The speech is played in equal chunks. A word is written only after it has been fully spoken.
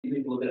You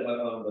think a little bit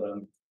about but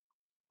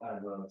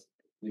I'm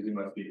using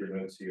my speaker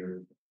notes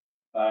here.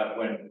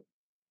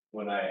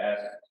 When I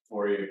asked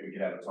Tori if we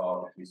could have a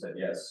talk, she said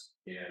yes,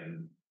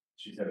 and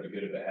she said it'd be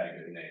good if it had a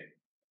good name.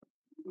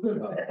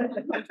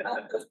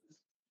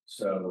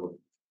 So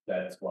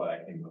that's why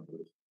I came up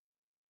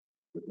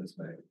with this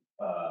name.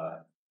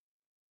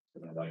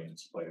 And I like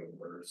to play with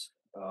words.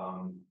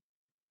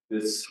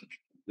 This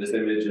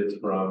image is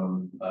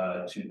from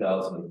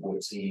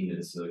 2014.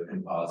 It's a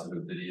composite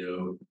of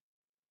video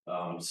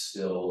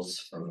stills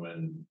from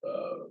when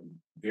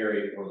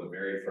one of the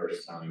very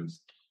first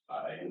times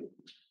I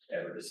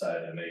ever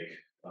decided to make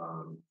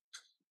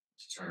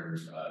to turn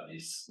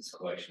this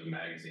collection of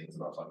magazines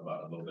that I'll talk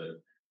about in a little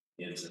bit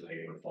into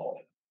paper pulp.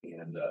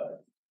 And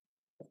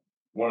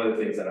one of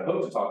the things that I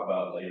hope to talk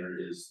about later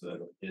is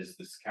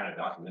this kind of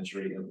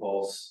documentary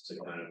impulse to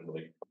kind of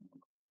like,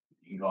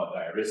 you can call it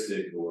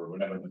diaristic or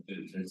whatever, but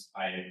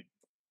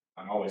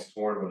I'm always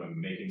torn when I'm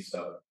making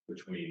stuff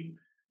between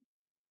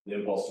the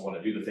impulse to want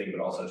to do the thing,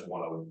 but also to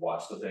want to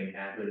watch the thing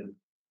happen.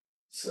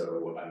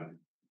 So I'm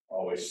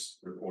always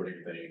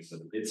recording things,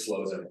 and it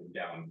slows everything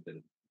down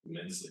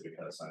immensely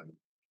because I'm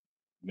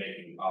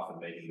often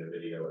making the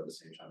video at the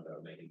same time that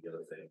I'm making the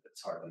other thing.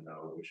 It's hard to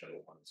know which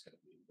other one is going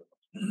to be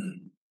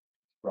the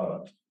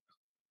product.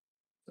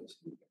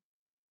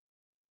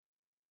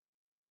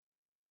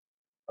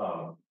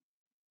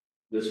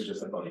 This is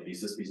just a funny piece.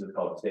 This piece is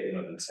called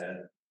Statement of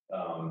Intent,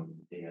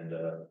 and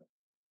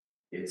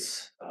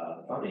it's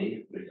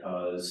funny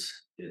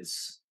because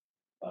this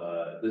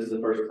is the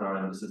first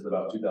time. This is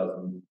about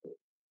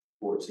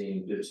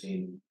 2014,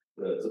 15.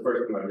 It's the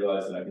first time I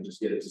realized that I could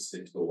just get it to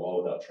stick to the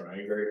wall without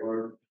trying very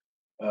hard,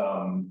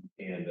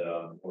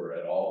 or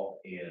at all.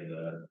 And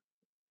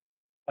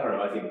I don't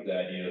know. I think the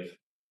idea of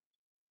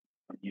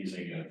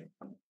using a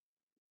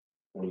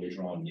poorly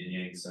drawn yin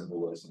yang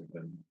symbol as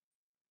something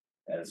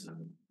as a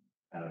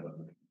kind of a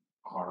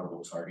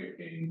carnival target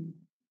game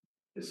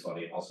is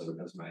funny. Also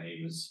because my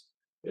name is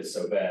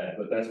so bad,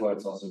 but that's why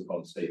it's also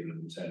called Statement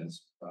of Intent.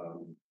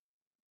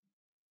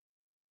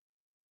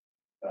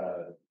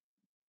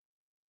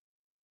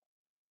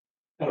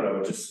 I don't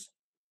know, just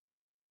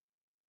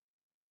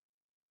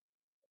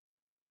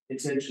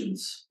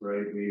intentions,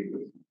 right?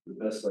 The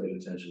best laid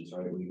intentions,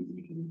 right?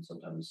 We can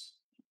sometimes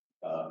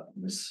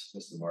miss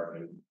the mark.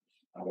 And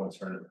I once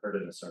heard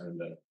in a sermon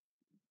that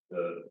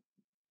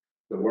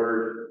the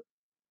word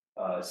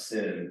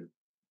sin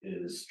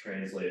is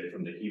translated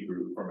from a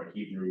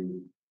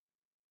Hebrew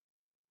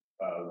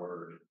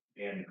word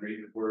and Greek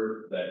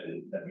word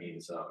that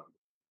means to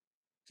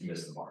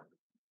miss the mark.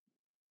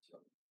 So,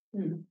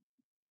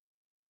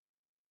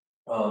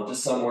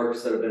 just some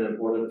works that have been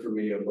important for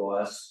me over the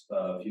last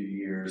few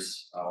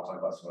years. I'll talk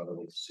about some other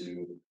ones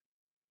too.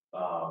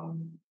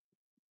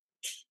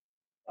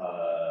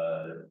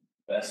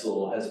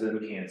 Bessel has been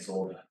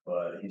canceled,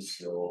 but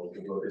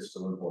the book is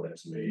still important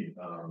to me.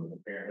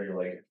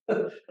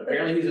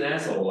 Apparently he's an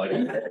asshole.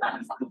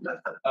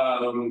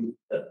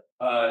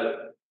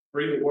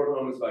 Bring the War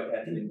Home is by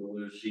Kathleen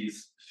Ballou.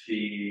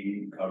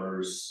 She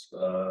covers,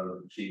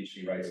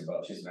 she writes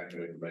about, she's an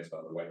activist who writes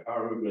about the white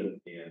power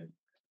movement,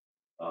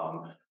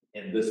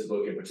 and this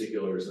book in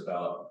particular is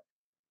about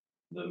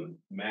the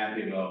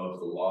mapping of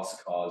the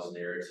lost cause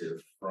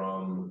narrative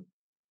from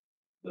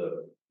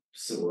the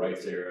civil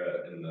rights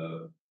era and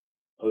the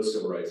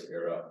post-civil rights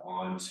era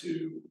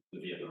onto the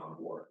Vietnam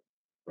War,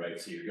 right?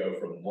 So you go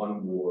from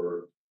one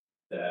war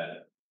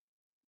that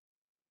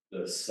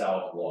the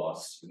South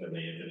lost, and then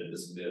they invented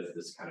this myth,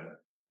 this kind of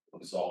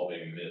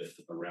absolving myth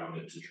around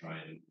it to try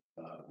and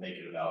make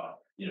it about,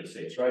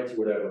 states' rights or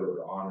whatever,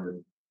 or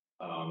honor.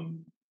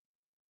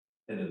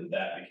 And then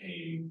that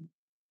became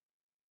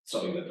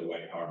something that the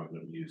white power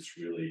movement used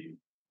really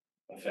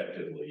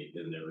effectively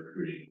in their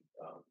recruiting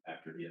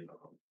after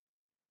Vietnam.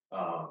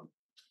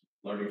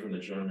 Learning from the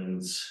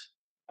Germans,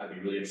 I'd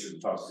be really interested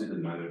to talk to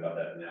Susan Miner about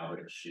that now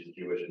because she's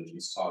Jewish and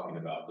she's talking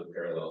about the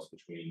parallels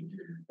between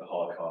the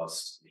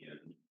Holocaust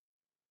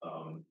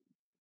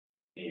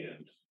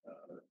and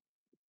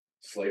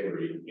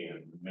slavery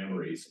and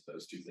memories of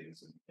those two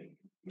things, and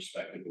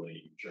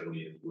respectively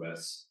Germany and the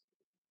US.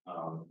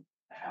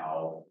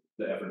 How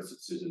the efforts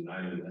that Susan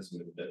Nyman has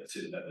made, that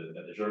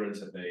the Germans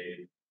have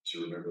made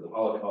to remember the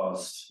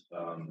Holocaust,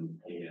 and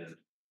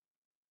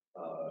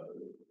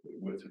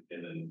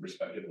then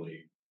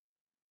respectively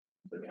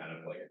the kind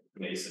of like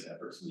nascent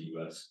efforts in the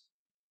U.S.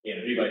 And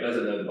if anybody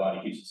doesn't know, The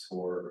Body Keeps the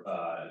Score.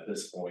 At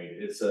this point,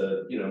 it's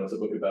a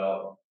book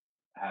about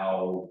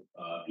how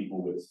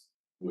people with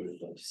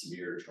like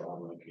severe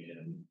trauma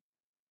can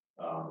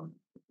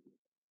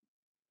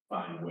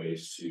find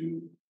ways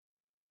to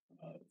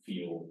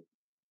feel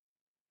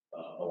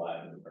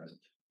alive in the present.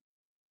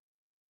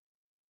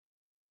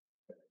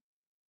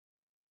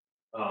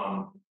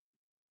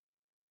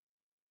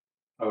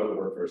 I will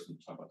work first and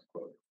talk about the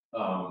quote.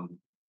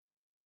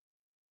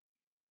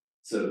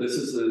 So this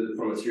is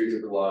from a series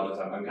of collages.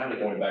 I'm kind of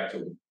going back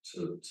to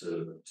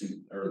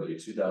early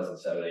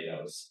 2007, 8.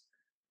 I was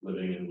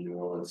living in New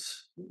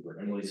Orleans, where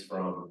Emily's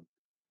from,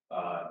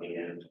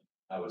 and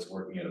I was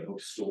working at a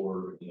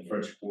bookstore in the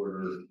French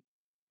Quarter,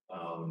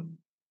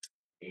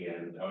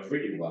 and I was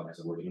reading a lot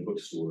because I worked in a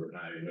bookstore, and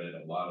I read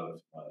a lot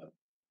of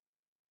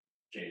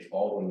James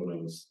Baldwin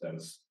when that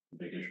was a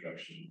big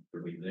introduction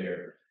for me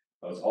there.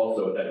 I was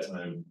also at that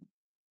time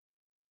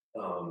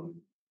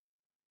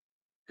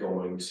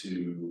going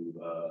to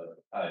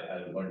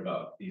I learned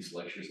about these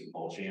lectures that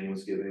Paul Chan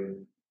was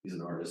giving. He's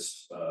an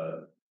artist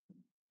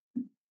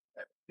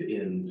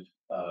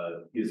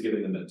he was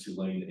giving them at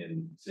Tulane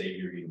and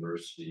Xavier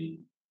University.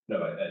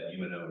 No, at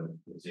UNO and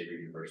Xavier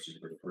University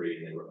for free,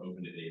 and they were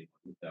open to anyone.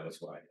 That was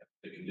why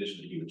the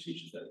condition that he would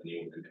teach is that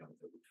anyone could come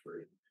for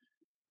free.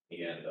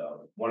 And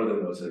one of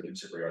them was a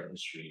contemporary art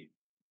history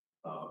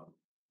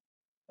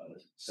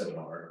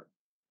seminar,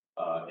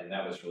 and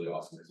that was really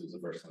awesome because it was the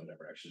first time I'd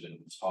ever actually been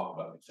to talk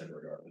about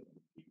contemporary art with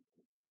people.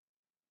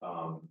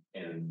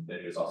 And then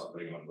he was also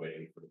putting on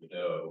Waiting for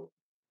Godot,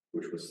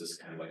 which was this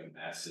kind of like a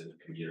massive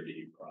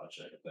community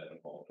project that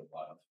involved a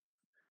lot of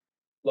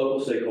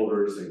local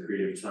stakeholders and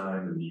creative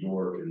time in New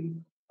York.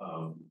 And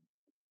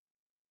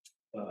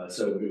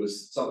so it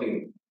was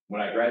something,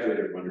 when I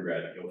graduated from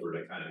undergrad at Guilford,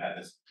 I kind of had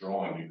this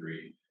drawing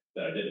degree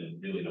that I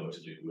didn't really know what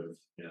to do with.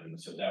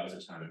 And so that was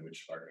a time in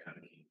which art kind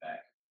of came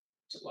back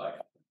to life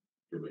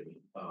for me.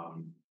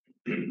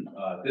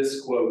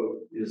 This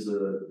quote is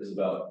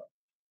about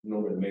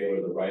Norman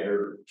Mailer, the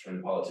writer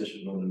turned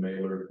politician Norman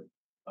Mailer.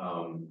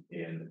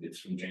 And it's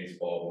from James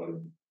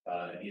Baldwin.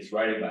 He's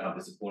writing about how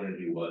disappointed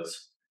he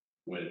was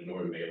when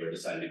Norman Mailer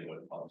decided to go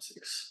into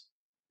politics,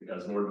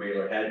 because Norman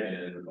Mailer had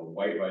been a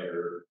white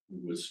writer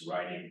who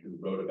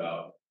wrote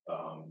about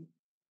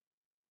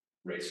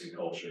race and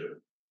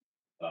culture,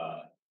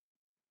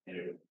 and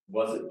it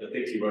wasn't, the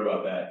things he wrote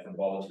about that from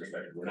Baldwin's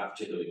perspective were not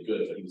particularly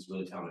good, but he was a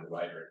really talented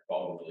writer.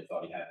 Baldwin really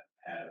thought he had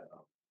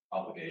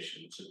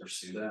obligation to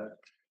pursue that.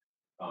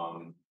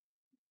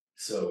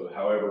 So,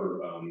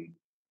 however,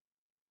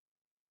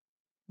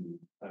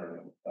 I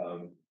don't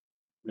know,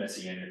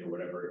 messianic or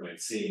whatever it might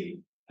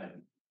seem,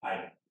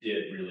 I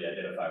did really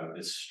identify with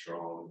this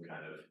strong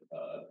kind of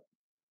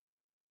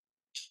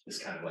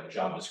like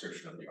job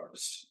description of the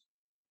artist,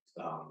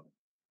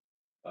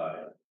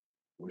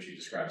 which he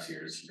describes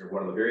here is, you're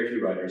one of the very few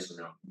writers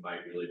who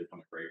might really become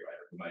a great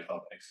writer, who might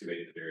help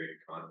excavate the very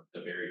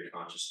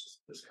consciousness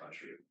of this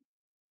country,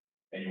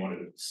 and you want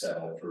to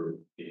settle for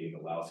being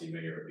the lousy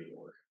mayor of New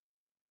York.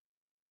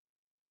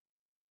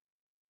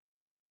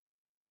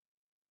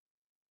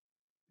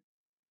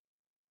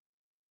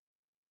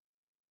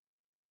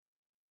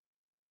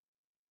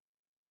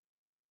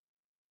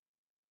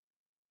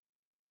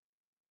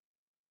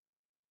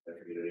 Did I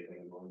forget anything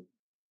important?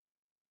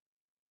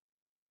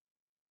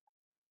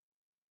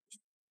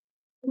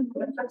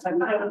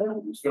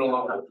 It's been a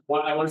long time.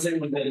 I want to say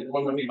one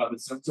more thing about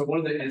this. So one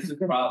of the instant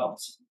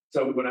problems.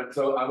 So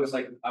I was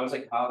like,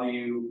 how do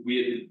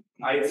you?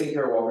 I had seen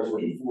Kara Walker's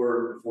work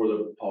before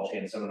the Paul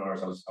Chan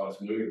seminars. I was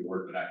familiar with the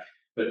work,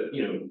 but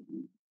you know,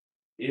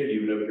 any of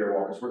you who know Kara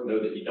Walker's work know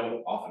that you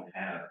don't often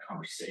have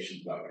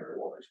conversations about Kara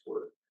Walker's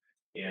work.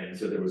 And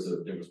so there was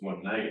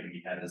one night and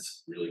we had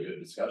this really good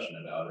discussion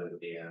about it,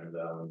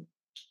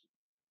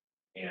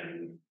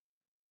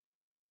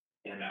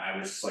 and I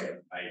was just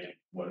like,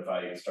 what if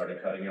I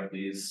started cutting up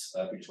these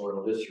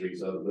pictorial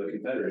histories of the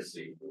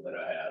Confederacy that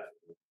I have?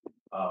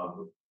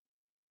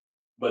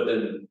 But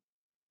then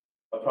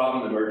a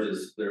problem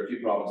emerges. There are a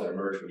few problems that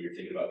emerge when you're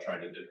thinking about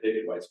trying to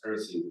depict white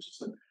supremacy, which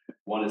is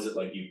one is that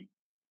like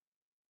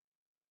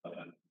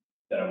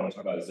that I want to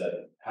talk about is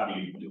that how do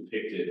you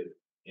depict it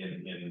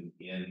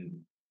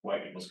in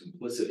white people's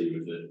complicity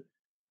with it,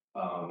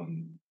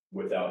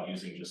 without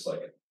using just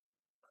like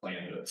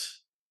clan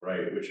hoods,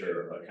 right? Which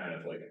are a kind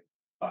of like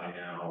by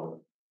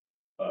now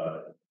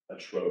a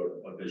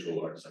trope of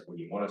visual arts. Like when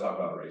you want to talk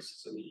about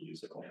racism, you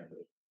use a clan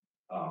hood.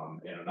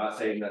 And I'm not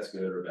saying that's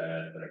good or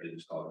bad, but I did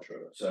just call it a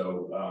trope.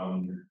 So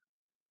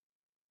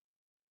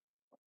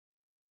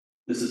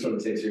this is from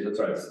the same series. That's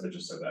right, it's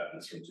just so bad.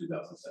 It's from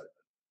 2007.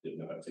 Didn't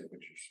know how to take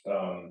pictures.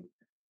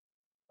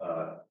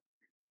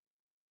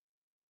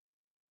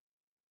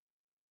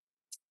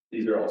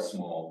 These are all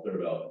small.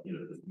 They're about,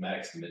 the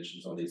max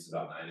dimensions on these is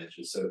about 9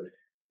 inches. So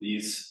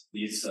these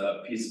pieces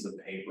of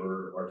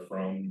paper are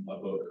from a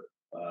book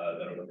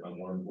that'll become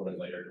more important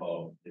later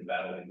called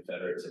Embattling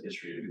Confederates: A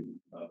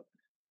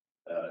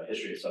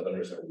History of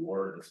Southerners at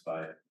War. It's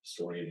by a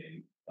historian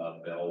named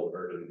Bell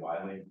Irvin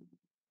Wiley.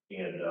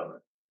 And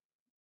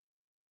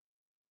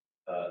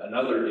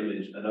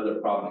another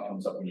problem that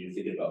comes up when you're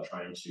thinking about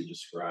trying to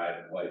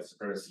describe white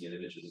supremacy in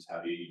images is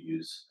how do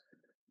you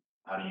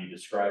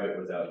describe it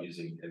without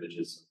using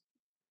images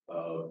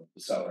of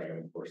the suffering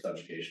and, of course,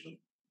 subjugation of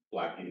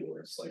Black people or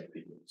enslaved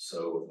people.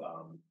 So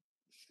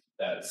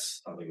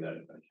that's something that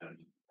I kind of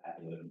had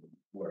to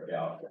work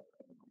out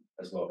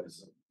as well,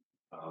 because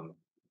on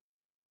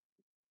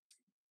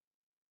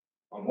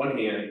one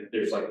hand,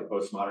 there's like the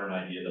postmodern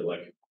idea that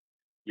like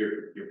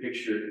a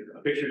picture is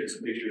a picture,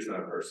 is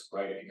not a person,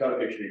 right? If you cut a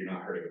picture, you're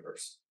not hurting a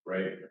person,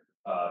 right?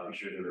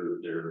 Pictures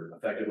they're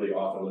effectively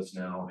authorless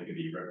now. They can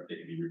be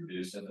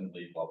reproduced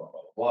infinitely, blah blah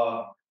blah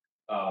blah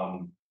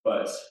blah.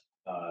 But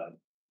uh,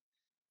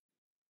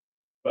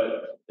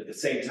 but at the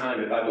same time,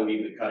 if I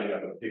believe that cutting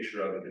up a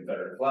picture of a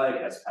Confederate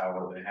flag has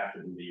power, then I have to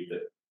believe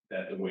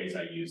that the ways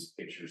I use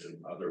pictures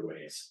in other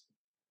ways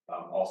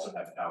also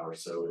have power.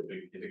 So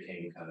it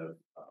became kind of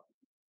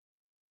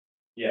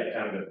yeah,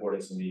 kind of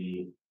important to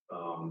me.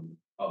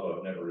 Although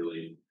I've never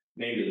really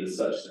named it as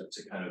such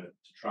to kind of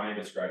to try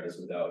and describe this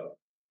without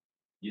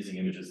using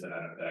images that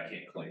I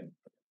can't claim.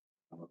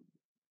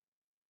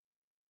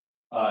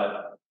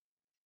 Uh,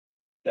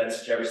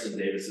 that's Jefferson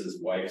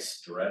Davis's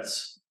wife's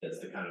dress. That's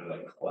the kind of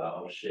like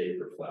cloud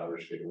shape or flower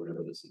shape or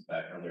whatever this is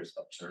background there's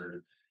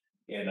upturned.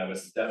 And I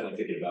was definitely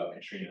thinking about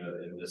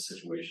Katrina in this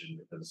situation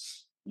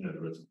because you know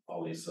there was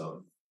all these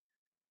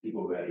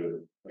people who had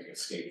to like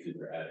escape through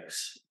their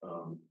attics.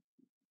 Um,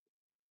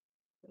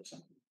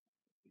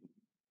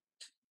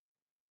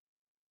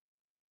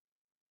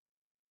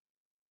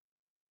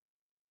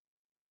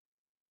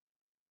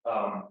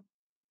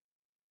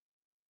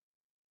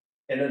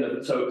 and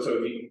then so if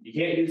you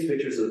can't use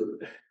pictures of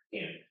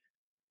can't.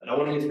 I don't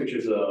want to use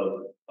pictures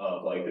of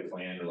like the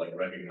Klan or like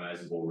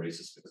recognizable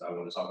racists because I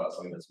want to talk about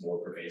something that's more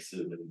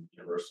pervasive and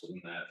universal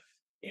than that.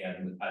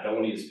 And I don't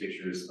want to use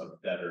pictures of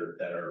that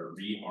are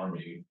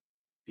rearming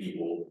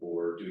people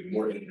or doing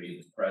more injury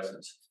in the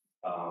present,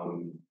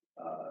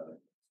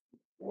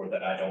 or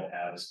that I don't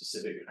have a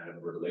specific kind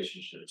of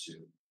relationship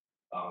to.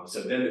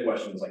 So then the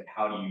question is like,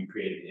 how do you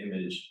create an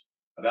image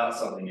about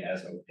something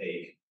as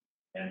opaque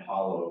and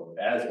hollow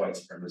as white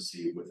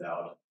supremacy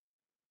without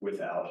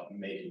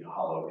making a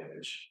hollow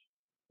image?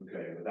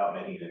 Okay, without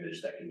making an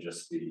image that can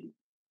just be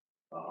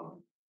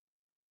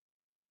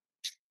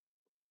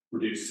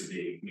reduced to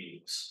being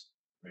meaningless.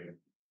 Right?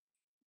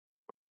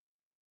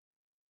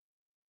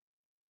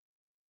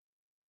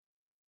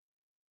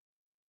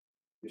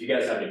 If you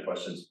guys have any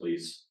questions,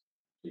 please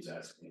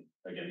ask me.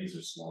 Again, these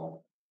are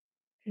small.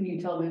 Can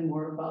you tell me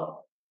more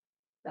about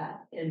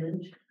that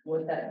image,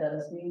 what that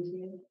does mean to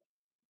you?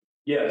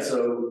 Yeah,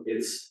 so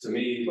it's to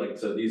me like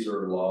so these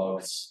are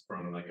logs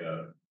from like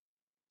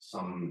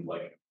some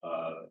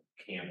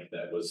camp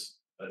that was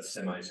a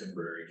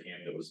semi-temporary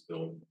camp that was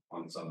built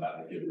on some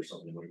battlefield or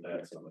something like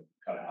that. So like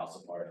cut a house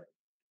apart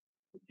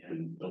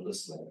and built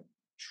this little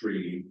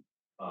tree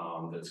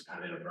that's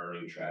kind of in a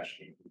burning trash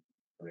can,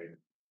 right?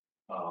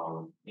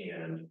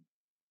 And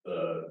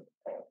the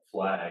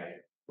flag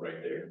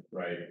right there,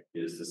 right,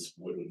 is this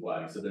wooden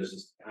flag. So there's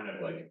this kind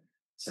of like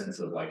sense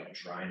of like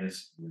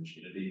dryness and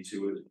rigidity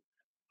to it.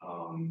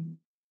 And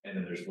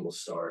then there's little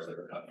stars that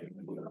are cut in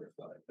the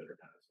flag that are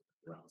kind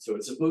of around. So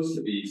it's supposed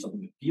to be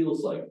something that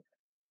feels like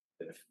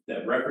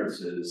that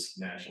references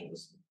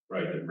nationalism,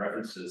 right? That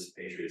references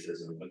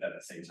patriotism, but at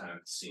the same time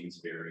it seems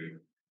very,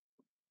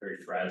 very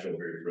fragile,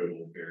 very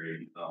brittle,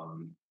 very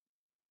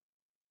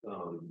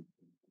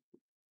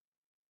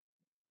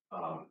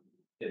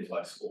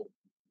inflexible,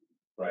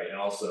 right? And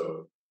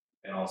also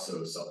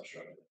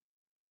self-destructive.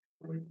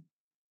 Right?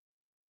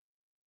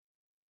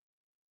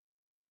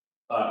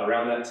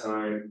 Around that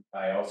time,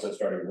 I also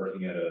started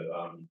working at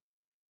a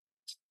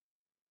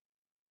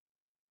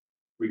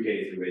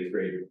pre-K through 8th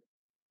grade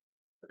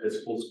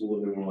Episcopal school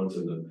in New Orleans,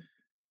 and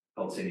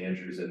called St.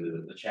 Andrews,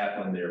 and the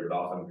chaplain there would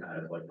often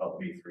kind of like help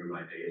me through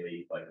my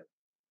daily like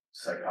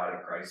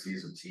psychotic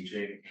crises of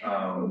teaching.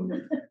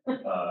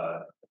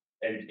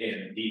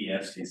 And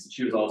DES,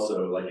 she was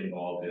also like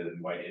involved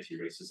in white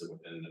anti-racism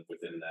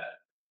within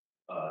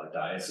that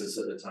diocese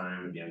at the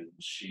time. And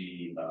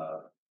she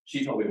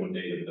told me one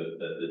day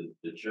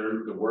that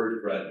the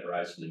word threat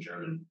derives from the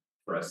German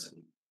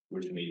fressen,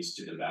 which means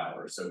to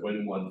devour. So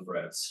when one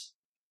threats,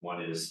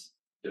 one is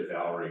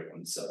devouring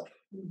oneself.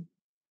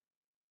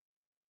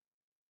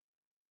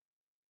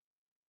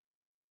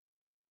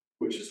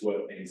 Which is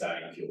what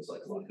anxiety feels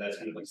like. That's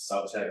kind of like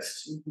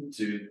subtext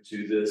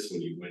to this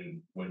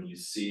when you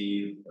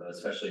see,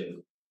 especially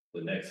in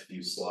the next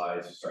few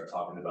slides, you start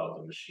talking about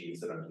the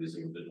machines that I'm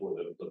using, the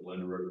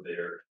blender over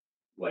there,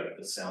 like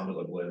the sound of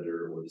the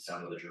blender or the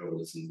sound of the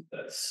journalism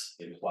that's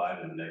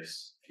implied in the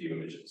next few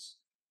images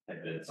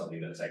have been something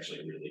that's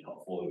actually really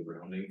helpful and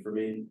grounding for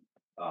me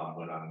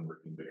when I'm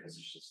working, because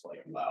it's just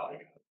like loud and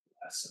kind of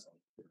less sound.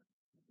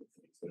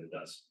 What it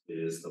does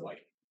is the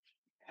like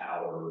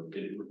power,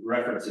 it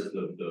references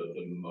the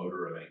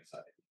motor of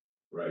anxiety,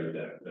 right?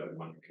 That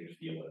one can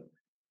feel it,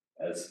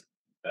 as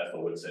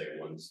Bethel would say,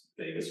 one's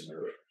vagus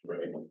nerve,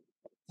 right?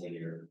 When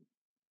you're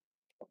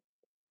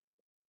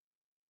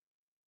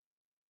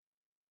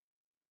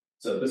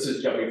so this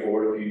is jumping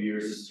forward a few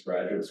years, this is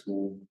graduate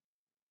school.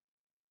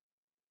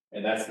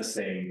 And that's the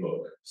same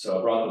book. So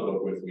I brought the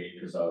book with me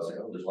because I was like,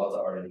 oh, there's lots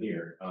of art in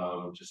here.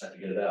 Just have to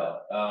get it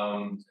out.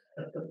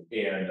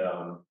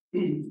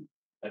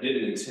 I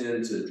didn't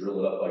intend to drill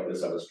it up like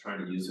this. I was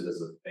trying to use it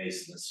as a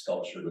base in a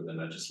sculpture, but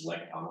then I just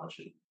liked how much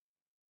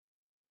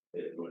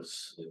it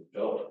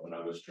felt when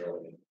I was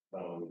drilling it.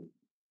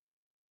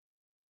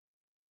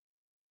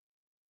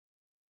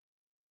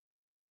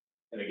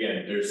 And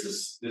again, there's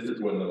this is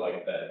when the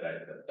like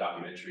that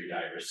documentary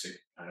diaristic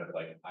kind of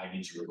like I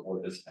need to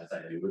record this as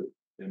I do it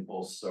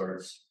impulse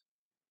starts.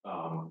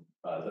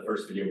 The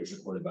first video was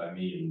recorded by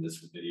me, and this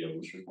video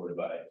was recorded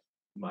by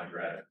my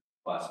grad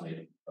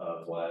classmate,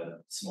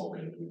 Vlad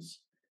Smolkin, who's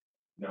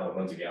now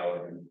runs a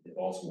gallery in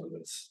Baltimore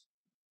that's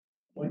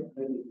quite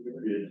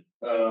good.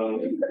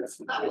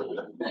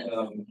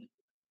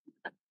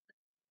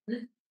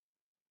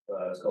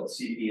 It's called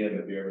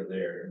CPM if you're ever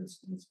there, and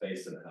it's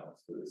based in a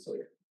house, but it's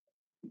like,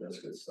 he does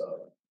good stuff.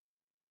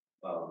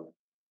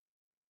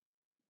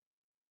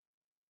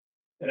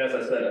 And as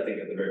I said, I think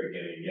at the very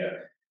beginning,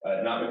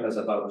 not because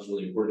I thought it was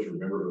really important to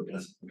remember, but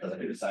because I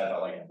could decide if I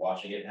like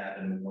watching it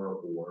happen more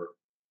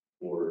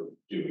or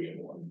doing it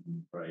more,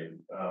 right?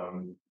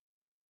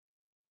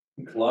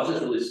 Collage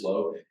is really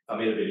slow. If I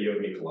made a video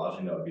of me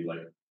collaging,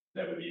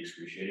 that would be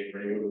excruciating for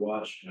anyone to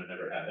watch, and I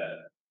never had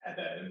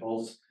that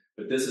impulse.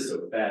 But this is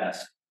so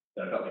fast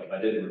that I felt like if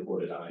I didn't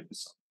record it, I might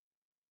miss something,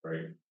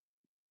 right?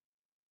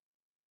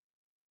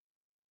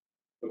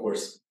 Of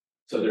course,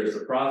 so there's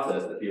the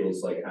process that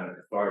feels like kind of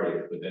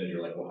cathartic, but then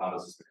you're like, well, how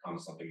does this become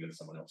something that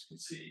someone else can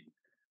see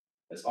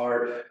as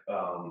art?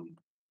 How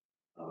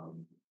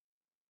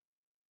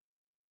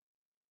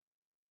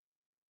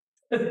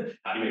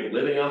do you make a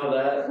living off of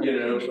that?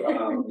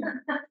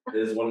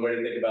 Is one way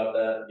to think about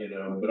that,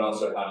 but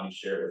also how do you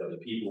share it with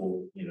other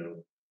people?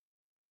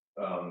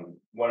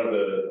 One of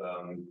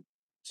the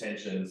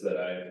tensions that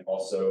I've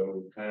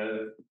also kind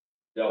of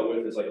dealt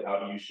with is like, how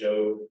do you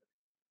show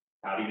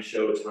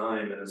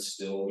time in a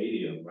still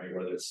medium, right?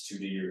 Whether it's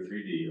 2D or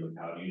 3D, like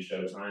how do you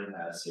show time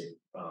passing?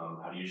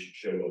 How do you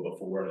show a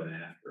before and an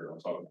after? I'll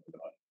talk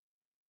about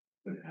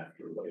an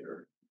after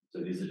later. So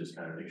these are just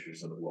kind of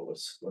pictures of what it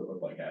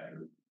looked like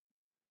after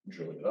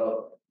drilling it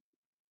up.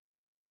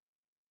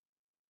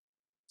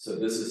 So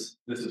this is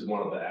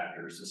one of the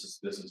actors. This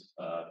is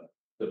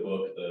the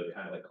book, the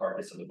kind of like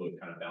carcass of the book,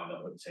 kind of bound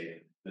up with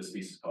tape. This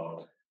piece is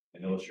called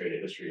An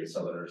Illustrated History of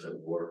Southerners at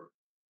War.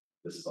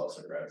 This is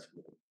also grad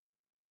school.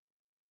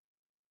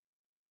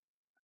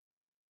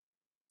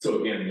 So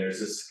again, there's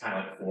this kind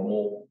of like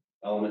formal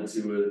element to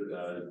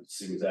it.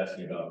 Sue was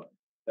asking about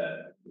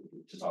that,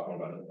 just talking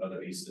about other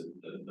pieces,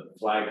 the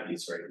flag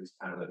piece, right? It's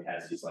kind of like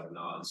has these like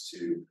nods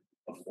to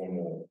a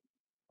formal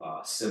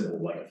symbol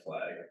like a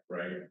flag,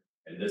 right?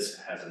 And this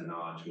has a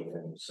nod to a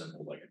formal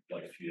symbol like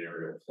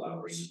funereal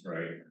flowers,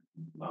 right?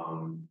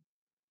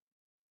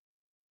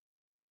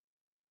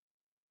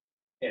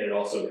 And it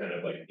also kind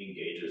of like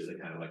engages the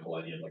kind of like whole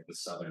idea of like the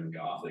Southern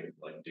Gothic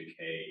like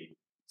decay,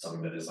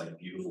 something that is like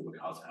beautiful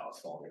because of how it's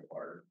falling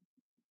apart.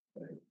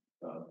 Right?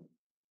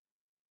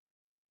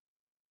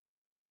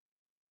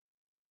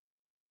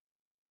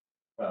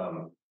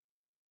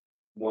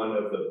 One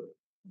of the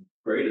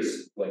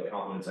greatest like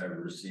compliments I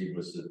ever received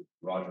was to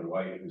Roger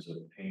White, who's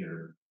a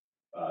painter,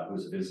 who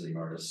was a visiting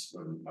artist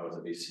when I was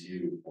at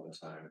ACU one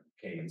time,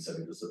 came and said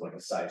this is like a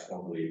Cy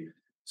Twombly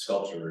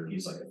sculpture, and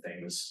he's like a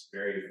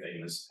very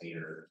famous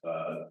painter.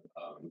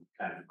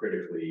 Kind of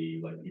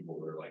critically, like people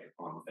were like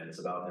on the fence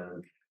about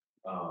him.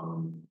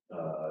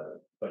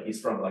 But he's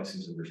from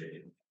Lexington,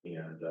 Virginia,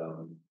 and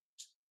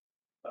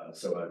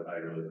so I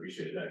really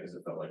appreciated that because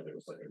it felt like there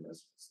was like a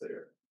resonance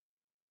there.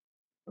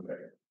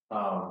 Okay.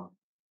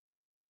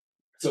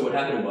 So what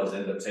happened was I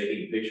ended up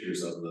taking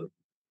pictures of the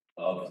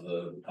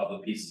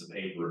pieces of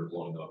paper and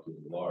blowing up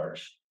really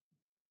large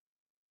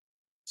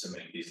to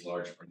make these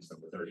large prints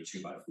that were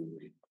 32 by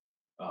 40.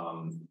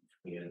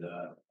 And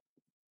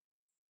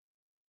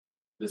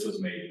this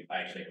was made. I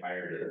actually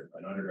hired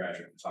an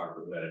undergraduate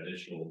photographer who had a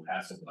digital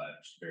Hasselblad,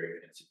 which is a very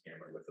fancy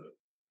camera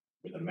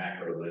with a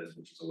macro lens,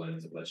 which is a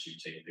lens that lets you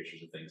take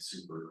pictures of things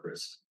super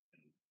crisp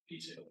and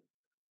detailed.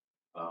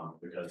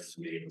 Because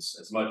to me,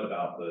 it's much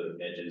about the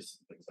edges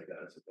and things like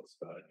that as it was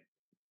about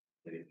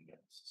anything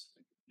else.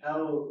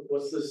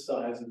 What's the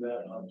size of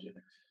that object?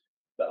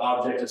 The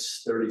object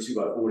is 32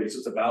 by 40, so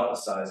it's about the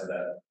size of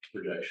that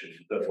projection,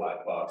 the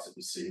black box that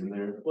you see in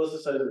there. What's the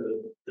size of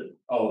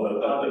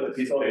the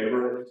piece of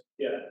paper?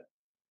 Yeah.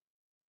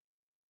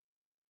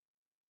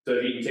 So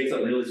if you can take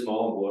something really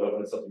small and blow it up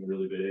into something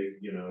really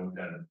big,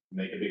 kind of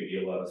make a big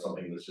deal out of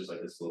something that's just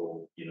like this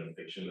little,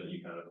 fiction that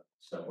you kind of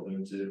stumbled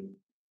into.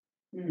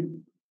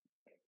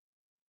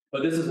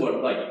 But this is what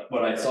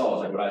I saw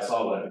was like what I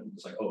saw when I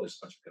was like, oh, there's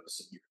a bunch of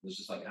ghosts in here. There's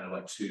just like kind of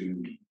like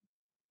two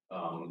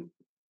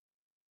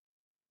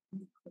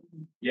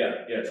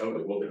yeah,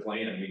 totally. Well, the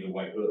clan, the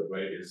White Hood,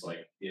 right, is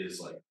like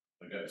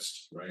a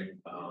ghost, right?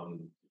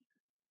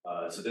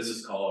 So this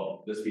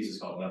piece is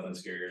called Nothing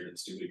Scarier Than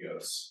Stupid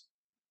Ghosts.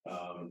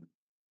 But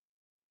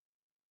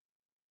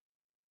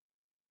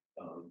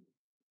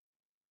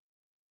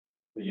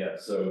yeah,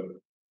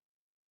 so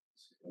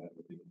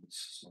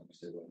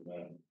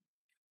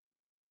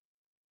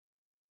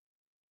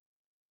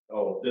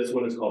oh, this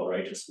one is called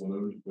Righteous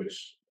Wound,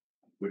 which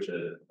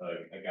a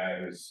guy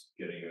who's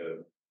getting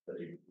a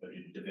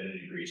divinity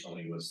degree told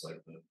me was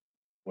like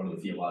one of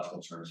the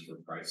theological terms for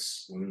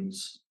Christ's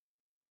wounds.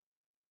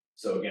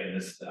 So again,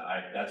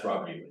 that's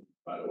Robert E. Lee,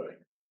 by the way.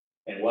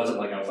 And it wasn't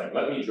like I was like,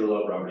 let me drill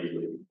up Robert E.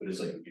 Lee, but it's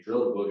like if you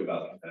drill a book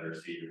about the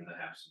Confederacy, you're gonna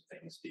have some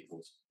famous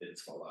people's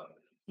bits fall out of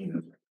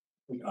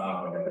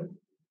it,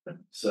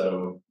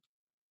 So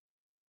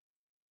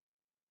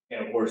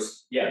And of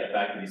course, yeah, the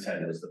fact that he's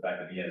had this, the fact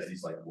that he has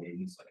these like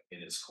wounds like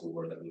in his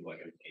core that look like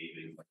a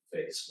caving like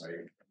face,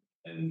 right?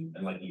 And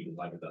like even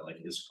like that, like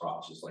his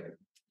crotch is like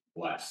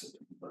blasted,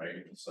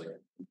 right? It's like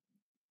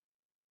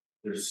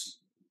those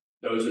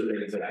are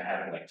things that I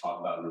haven't like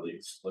talked about really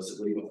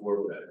explicitly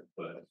before,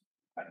 but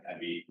I'd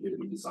be it would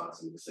be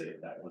dishonest to say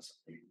that was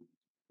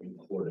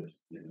important,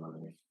 you know what I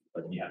mean?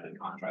 But you have the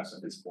contrast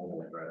of his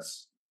formal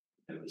address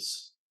and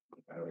his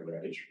kind of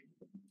range.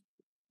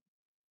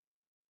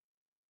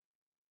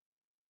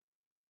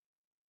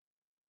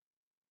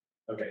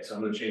 Okay, so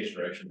I'm gonna change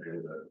direction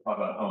here to talk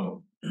about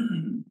home.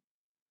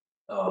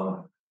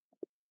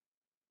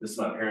 This is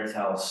my parents'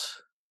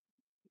 house.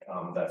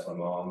 That's my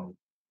mom.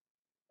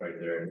 Right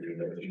there.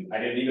 I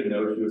didn't even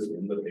know she was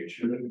in the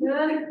picture.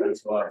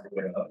 That's why I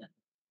put it up.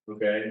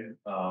 Okay,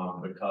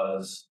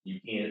 because you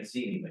can't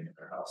see anything in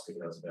their house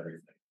because of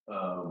everything.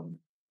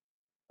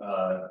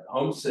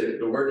 Homesick,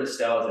 the word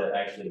nostalgia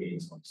actually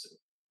means homesick.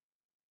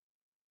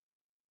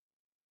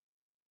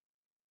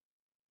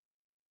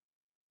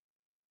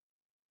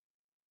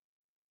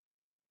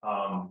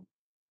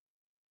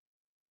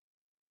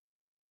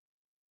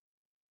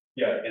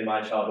 Yeah, in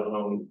my childhood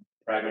home,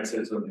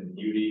 pragmatism and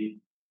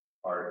beauty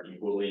are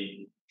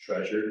equally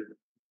treasured,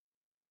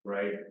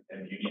 right?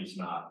 And beauty is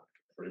not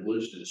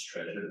privileged, it is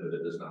treasured, but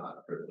it is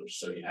not privileged.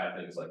 So you have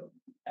things like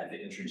at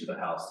the entry to the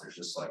house, there's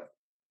just like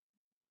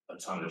a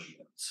ton of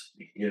sheets,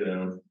 you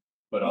know,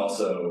 but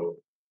also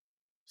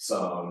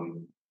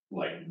some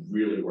like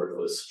really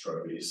worthless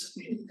trophies,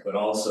 but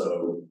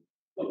also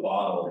a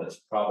bottle that's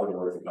probably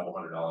worth a couple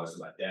 $100 to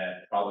my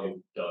dad,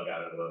 probably dug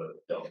out of a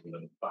dump in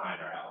the behind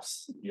our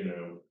house, you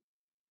know.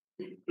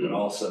 But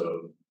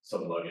also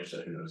some luggage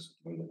that who knows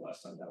when the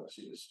last time that was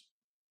used.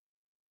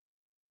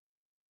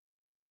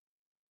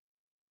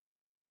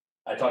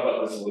 I talked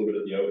about this a little bit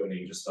at the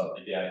opening, just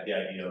about the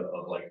idea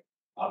of like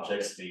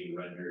objects being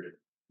rendered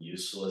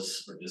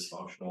useless or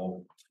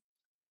dysfunctional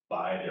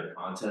by their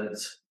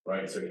contents,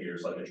 right? So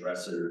here's like a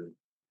dresser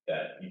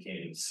that you can't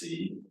even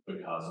see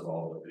because of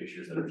all the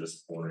pictures that are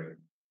just pouring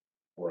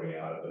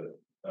out of it.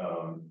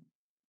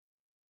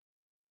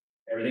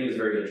 Everything is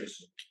very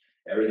interesting.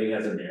 Everything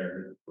has a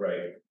narrative,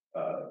 right?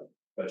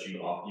 But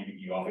you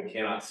often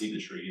cannot see the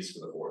trees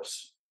for the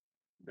forest.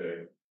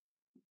 Okay.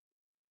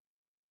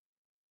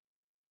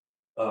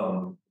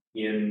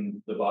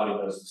 In the body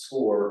knows the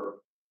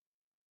score,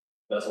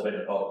 that's what they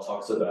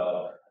talks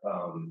about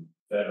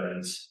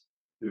veterans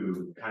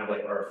who kind of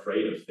like are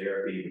afraid of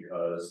therapy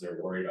because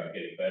they're worried about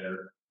getting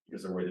better,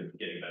 because they're worried that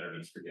getting better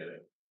means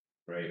forgetting,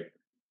 right?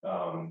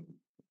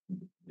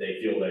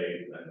 They feel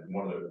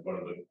one of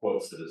the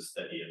quotes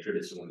that he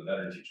attributes to one of the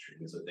veterans he's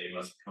treating is that they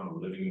must become a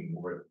living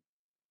memorial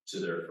to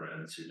their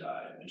friends who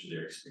died and to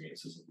their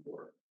experiences of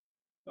war.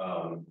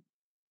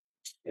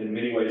 In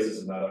many ways, this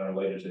is not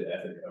unrelated to the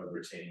ethic of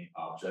retaining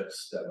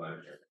objects that my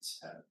parents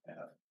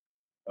have.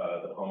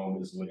 The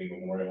home is a living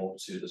memorial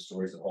to the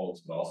stories it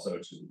holds, but also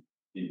to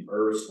the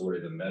story,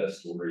 the meta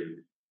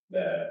story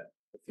that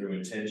through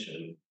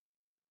intention,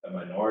 a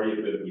minority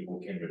of good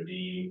people can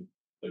redeem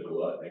the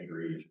glut and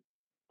greed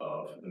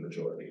of the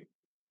majority.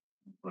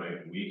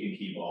 Right? We can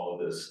keep all of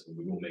this and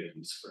we will make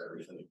use for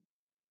everything.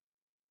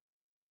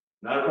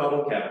 Not a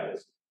problem with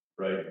capitalism,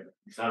 right?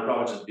 It's not a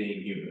problem with just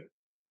being human,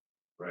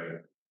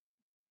 right?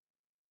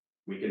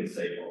 We can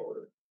save all of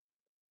it.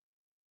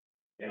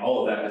 And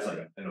all of that is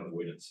like an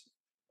avoidance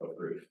of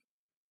grief.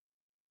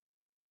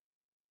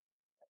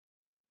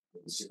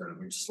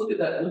 Just look at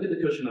that. Look at the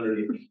cushion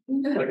underneath.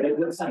 Like it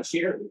looks like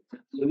Cherry.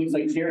 It looks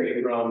like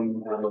Cherry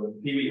from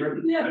Pee Wee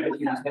Herman. Yeah.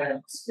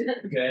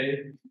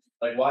 Okay.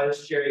 Like, why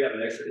does Cherry have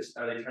an extra?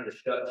 Are they trying to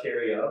shut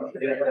Cherry up?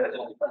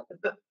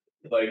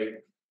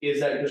 Like, is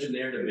that cushion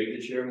there to make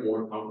the chair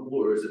more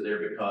comfortable, or is it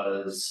there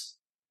because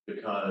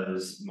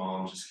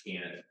mom just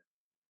can't?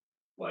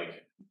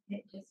 Like,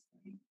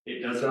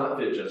 it does not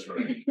fit just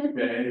right.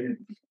 Okay.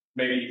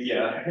 Maybe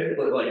yeah,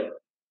 but like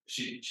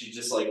she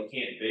just like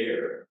can't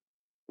bear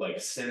like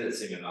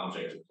sentencing an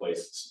object to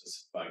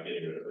places by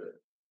getting rid of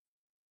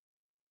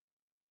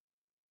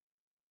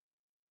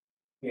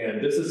it.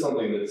 And this is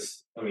something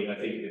that's, I mean, I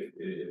think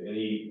if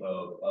any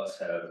of us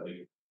have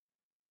like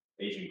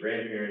Asian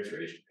grandparents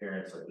or Asian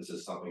parents, like this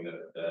is something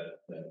that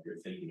you're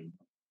thinking.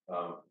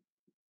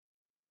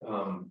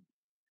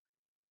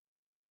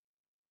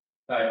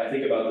 I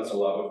think about this a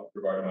lot with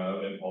regard to my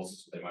own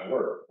impulses within my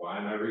work. Why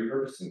am I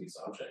repurposing these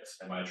objects?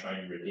 Am I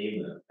trying to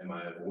redeem them? Am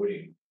I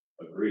avoiding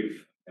a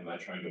grief? Am I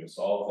trying to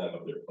absolve them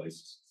of their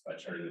places by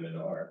turning them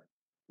into art?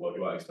 What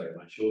do I expect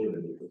my children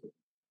to do with it?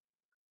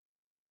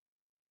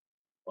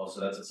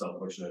 Also, that's a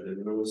self-question I did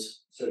when I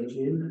was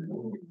 17.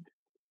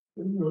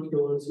 North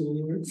Carolina.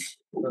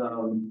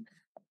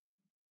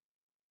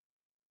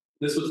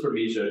 This was for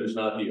Misha, who's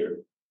not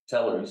here.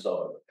 Tell her you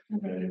saw it.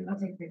 Okay, I'll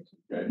take pictures.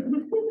 Okay.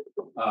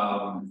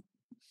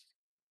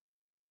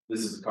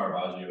 This is a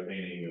Caravaggio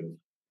painting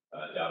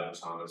of Doubting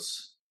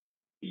Thomas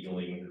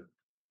healing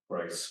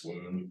Christ's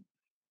wound.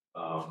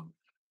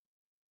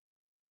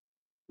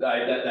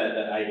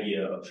 That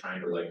idea of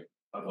trying to like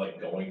of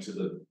like going to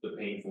the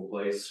painful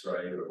place,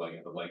 right? Or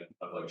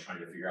of trying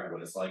to figure out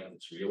what it's like, if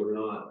it's real or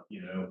not,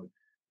 you know,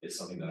 is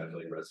something that I feel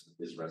like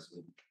is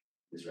resonant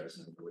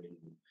for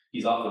him.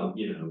 He's often,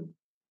 you know,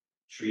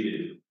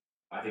 treated,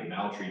 I think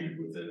maltreated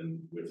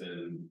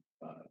within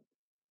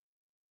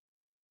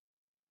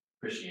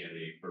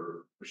Christianity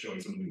for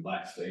showing someone who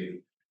lacks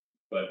faith.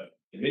 But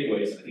in many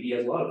ways, I think he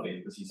has a lot of faith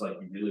because he's like,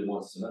 he really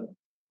wants to know.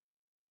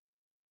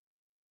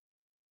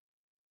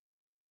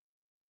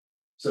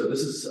 So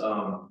this is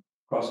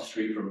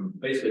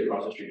basically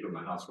across the street from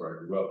my house where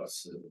I grew up.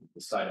 It's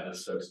the site of the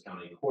Stokes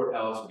County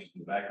Courthouse, which is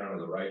in the background on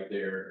the right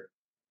there.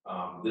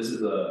 This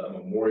is a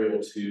memorial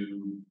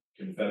to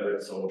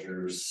Confederate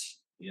soldiers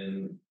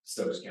in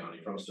Stokes County,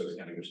 from Stokes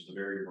County, which is a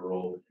very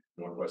rural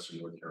northwestern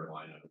North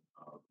Carolina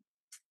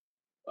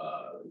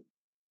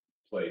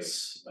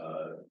place.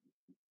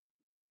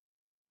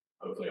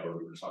 Hopefully I'll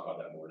remember to talk about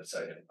that more in a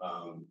second.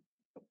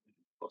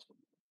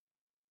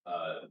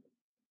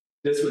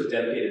 This was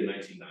dedicated in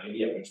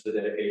 1990. I went to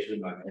the dedication.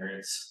 My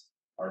parents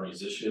are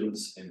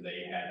musicians, and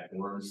they had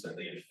horns that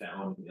they had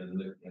found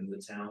in the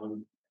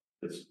town.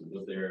 This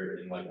was there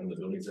in like one of the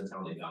buildings in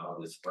town. They found all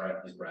these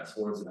brass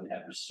horns, and they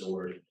had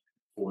restored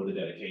for the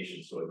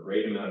dedication. So a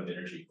great amount of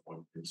energy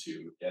went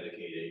into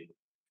dedicating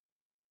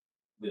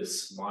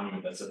this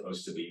monument that's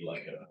supposed to be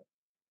like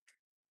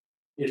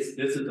this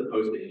is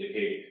supposed to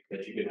indicate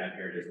that you can have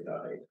heritage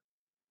without hate,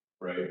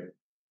 right?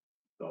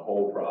 The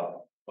whole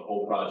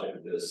project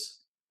of this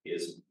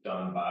is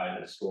done by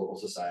the Historical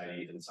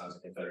Society and the Sons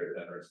of Confederate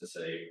Veterans to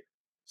say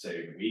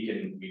we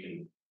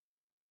can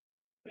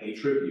pay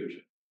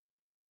tribute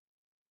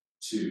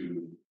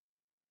to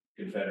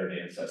Confederate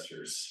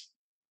ancestors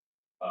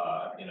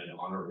in an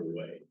honorable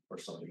way or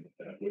something like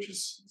that, which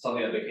is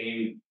something that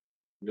became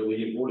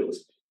really important.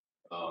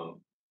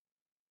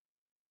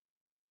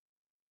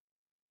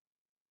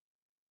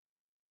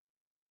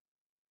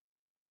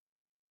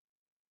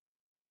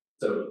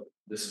 So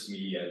this is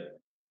me at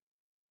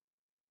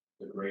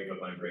the grave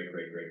of my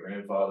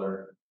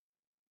great-great-great-grandfather.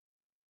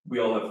 We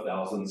all have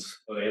thousands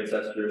of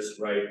ancestors,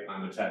 right?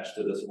 I'm attached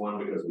to this one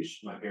because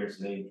my parents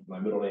named my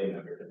middle name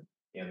Everton,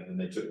 and then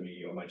they took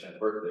me on my 10th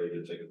birthday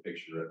to take a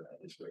picture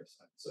at his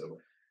gravesite. So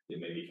it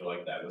made me feel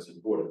like that was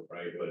important,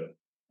 right? But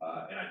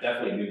and I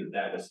definitely knew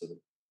that was the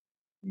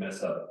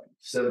mess up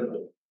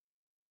symbol,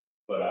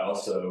 but I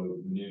also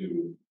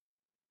knew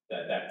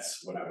that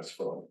that's what I was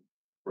from,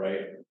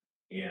 right?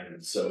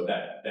 And so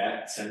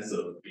that sense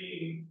of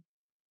being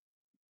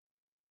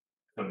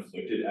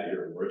conflicted at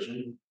your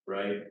origin,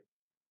 right,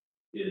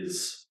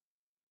 is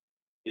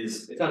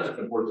it's not just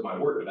important to my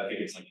work, but I think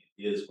it's like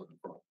it is where I'm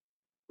from,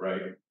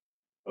 right?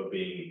 Of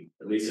being,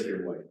 at least if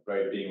you're white,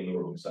 right, being on the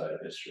wrong side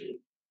of history,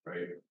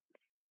 right?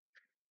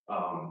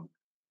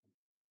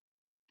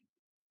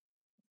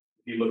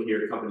 If you look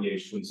here, Company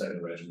H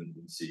 22nd Regiment,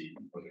 you can see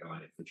North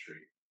Carolina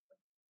Infantry.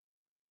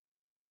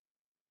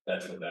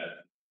 That's what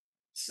that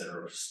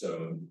center of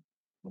stone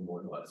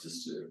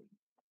memorializes to.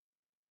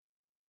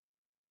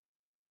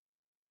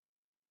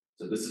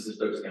 So this is the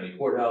Stokes County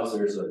Courthouse.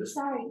 There's a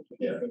Sorry,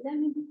 yeah. does that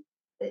mean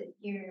that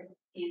your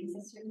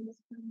ancestor was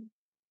from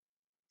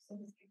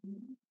Stokes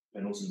County?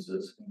 Pendleton's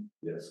is,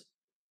 yes.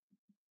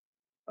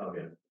 Oh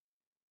yeah.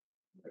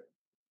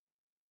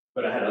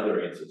 But I had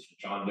other ancestors.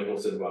 John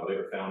Nicholson, while they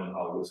were found in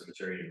Hollywood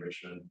Cemetery in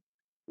Richmond,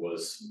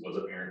 was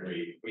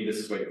apparently. I mean, this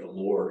is where the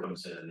lore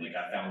comes in. Like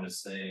I found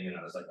this thing, and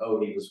I was like, oh,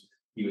 he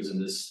was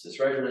in this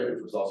regiment,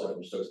 which was also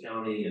from Stokes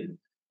County, and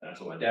I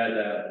told my dad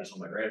that, and he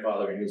told my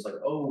grandfather, and he was like,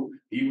 oh,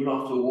 he went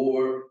off to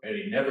war, and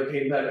he never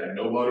came back, and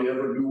nobody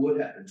ever knew what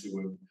happened to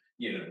him.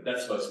 You know,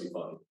 that's supposed to be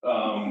funny.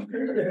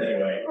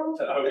 Anyway,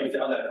 so I already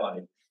found that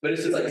funny. But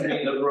it's just like, I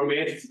mean, the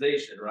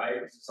romanticization,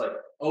 right? It's just like,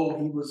 oh,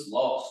 he was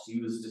lost, he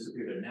was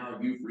disappeared, and now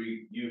you've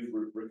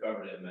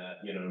recovered him,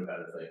 that, you know,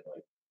 kind of thing.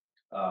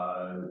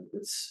 Like,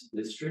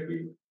 it's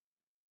tricky.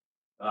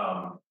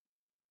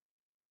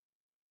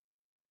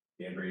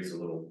 Danbury is a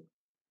little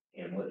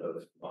hamlet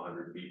of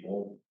 100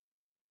 people.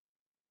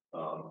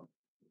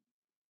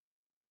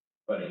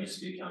 But it used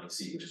to be a county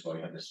seat, which is why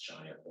we have this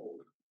giant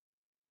old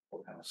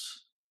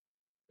courthouse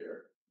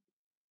here.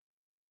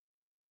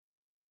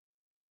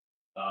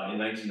 In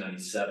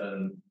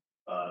 1997,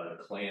 a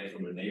clan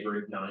from a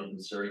neighboring county in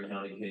Surrey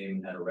County came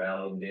and had a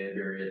rally in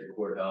Danbury at the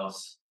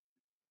courthouse.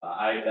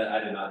 I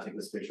did not take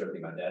this picture. I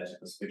think my dad took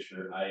this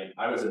picture.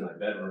 I was in my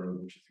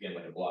bedroom, which is again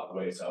like a block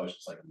away, so I was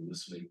just like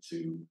listening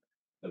to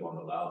them on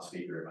the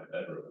loudspeaker in my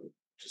bedroom,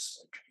 just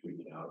like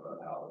freaking out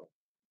about how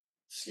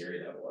scary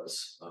that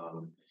was.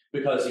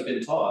 Because you've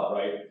been taught,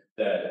 right,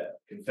 that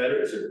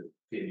Confederates are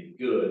pretty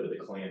good, but the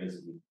Klan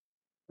isn't,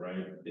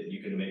 right? That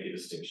you can make a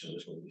distinction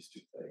between these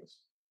two things.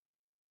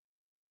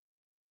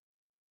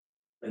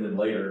 And then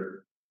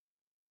later,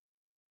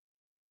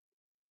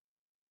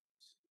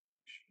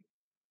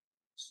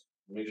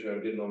 make sure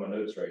I'm getting all my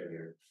notes right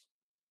here.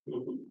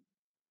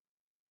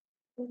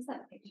 What's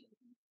that picture?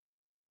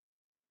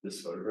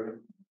 This photograph,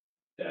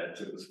 Dad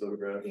took this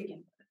photograph.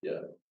 Yeah,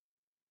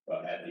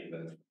 at the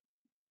event.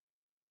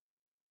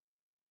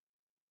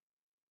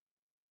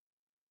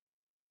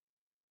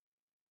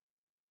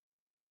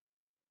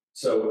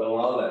 So a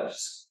lot of that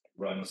just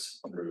runs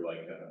through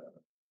like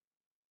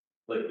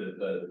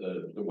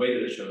the way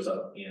that it shows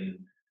up in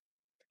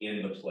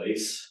the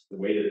place, the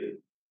way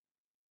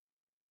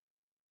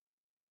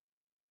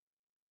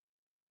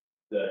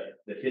that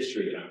the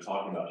history that I'm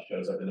talking about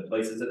shows up in the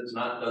places it's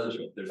not doesn't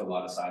show. There's a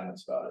lot of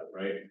silence about it,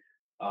 right?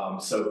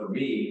 So for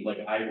me, like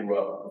I grew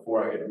up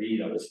before I could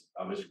read, I was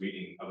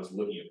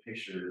looking at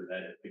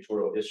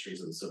pictorial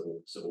histories of the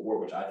Civil War,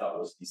 which I thought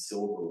was the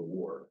Silver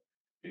War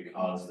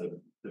because the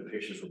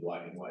pictures were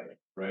black and white,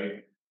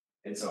 right?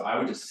 And so I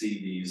would just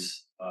see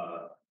these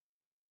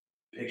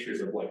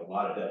pictures of like a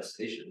lot of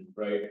devastation,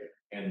 right?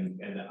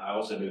 And I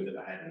also knew that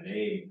I had a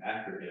name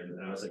after him,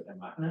 and I was like,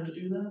 am I gonna have to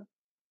do that?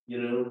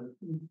 You know,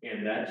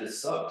 and that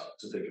just sucked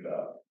to think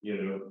about, you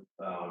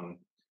know.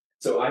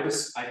 So I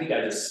think like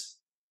I said,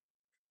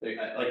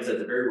 it's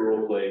a very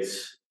rural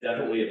place,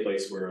 definitely a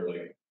place where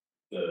like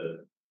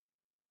the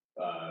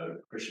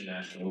Christian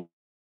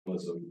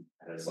nationalism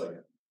has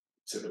like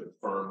took a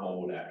firm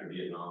hold after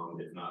Vietnam,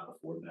 if not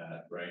before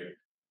that, right?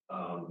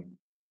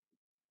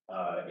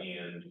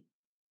 And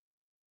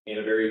in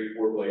a very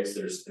poor place,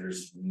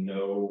 there's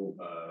no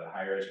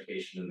higher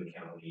education in the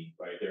county,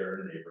 right? There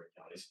are neighboring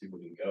counties people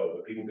can go,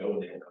 but people go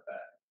and they don't come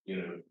back,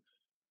 you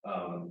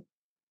know.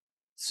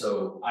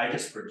 So I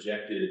just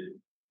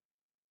projected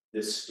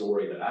this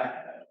story that I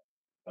had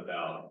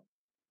about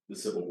the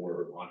Civil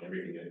War on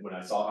everything. And when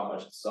I saw how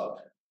much it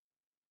sucked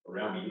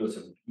around me, it was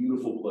a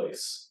beautiful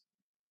place.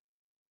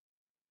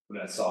 When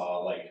I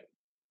saw like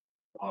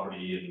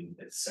poverty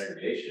and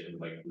segregation,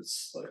 like it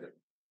was like a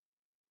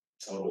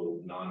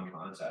total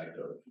non-contact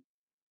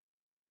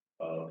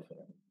of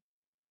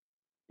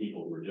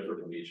people who were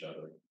different from each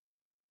other.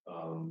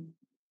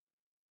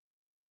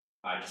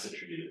 I just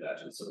attributed that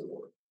to the Civil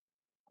War.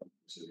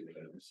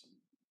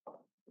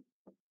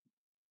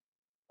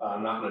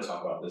 I'm not going to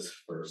talk about this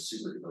for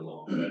super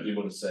long, but I do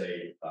want to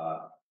say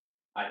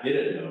I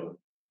didn't know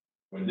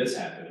when this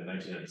happened in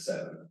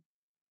 1997.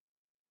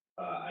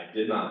 I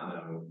did not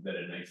know that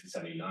in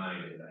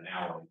 1979, an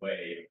hour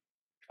away,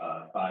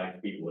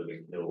 5 people had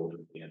been killed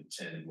and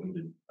 10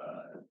 wounded.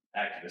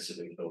 Activists had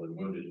been killed and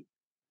wounded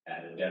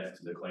at a death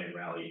to the Klan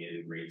rally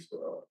in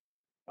Greensboro,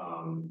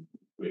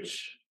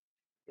 which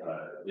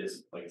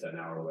is like I said, an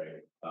hour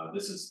away.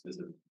 This is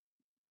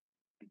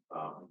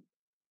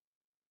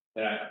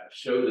and I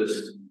show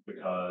this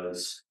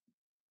because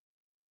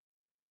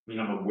I mean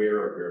I'm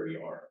aware of where we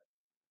are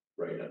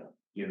right now,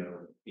 you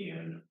know,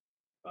 and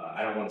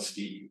I don't want to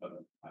speak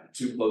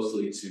too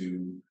closely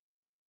to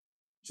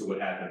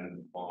what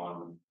happened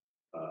on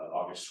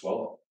August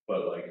 12th,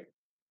 but like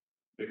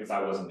because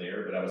I wasn't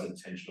there, but I was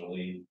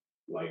intentionally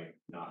like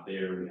not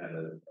there. We had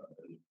a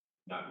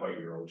not quite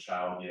year old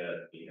child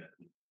yet,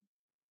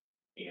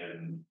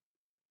 and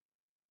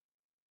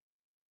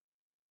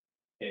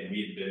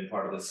we had been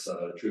part of this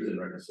Truth and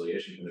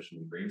Reconciliation Commission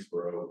in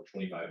Greensboro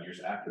 25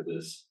 years after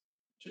this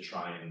to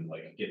try and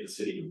like get the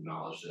city to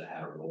acknowledge that it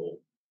had a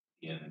role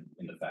in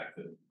the fact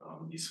that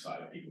these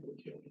 5 people were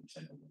killed and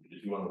 10 wounded.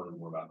 If you want to learn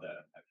more about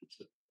that, I'm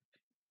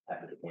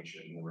happy to point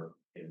you in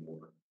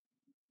more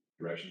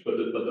directions. But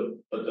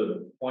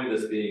the point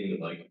is being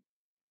like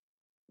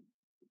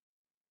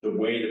the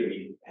way that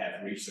we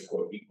have reached a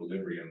quote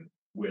equilibrium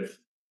with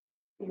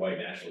the white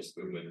nationalist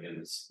movement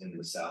in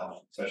the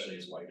South, especially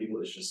as white people,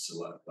 is just to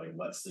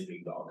let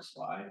sleeping dogs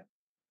fly,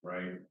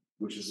 right?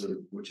 Which is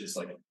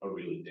like a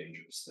really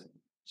dangerous thing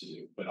to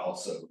do, but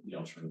also the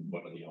alternative,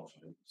 one of the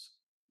alternatives.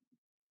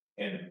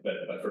 And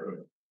but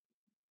for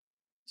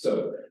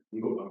so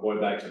I'm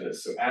going back to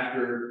this. So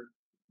after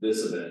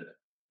this event,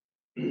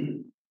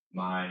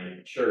 my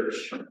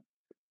church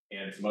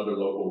and some other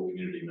local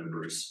community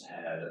members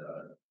had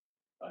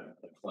a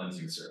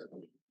cleansing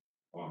ceremony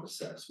on the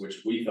steps,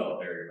 which we felt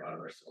very proud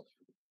of ourselves.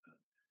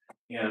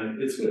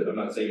 And it's good. I'm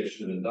not saying it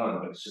should have been done,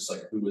 but it's just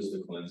like who was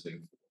the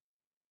cleansing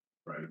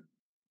for, right?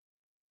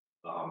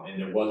 And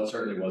there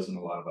certainly wasn't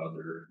a lot of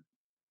other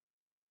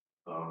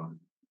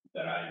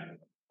that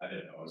I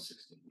didn't know. I was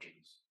 16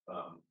 years.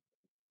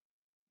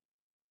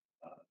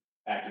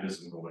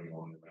 Activism going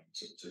on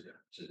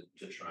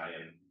to try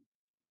and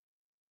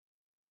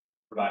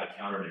provide a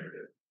counter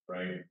narrative,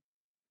 right?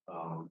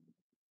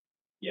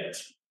 Yet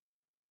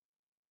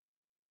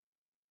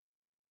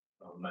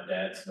my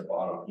dad's in the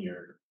bottom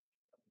here.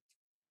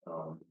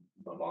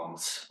 My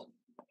mom's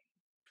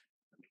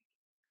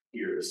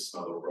here. This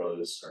my little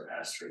brother's our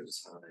pastor at the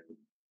time.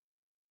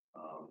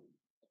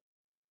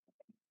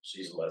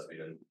 She's a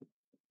lesbian.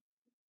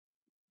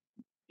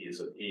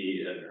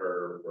 He and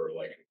her were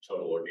like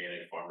total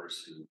organic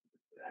farmers who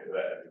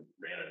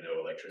ran a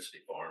no electricity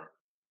farm.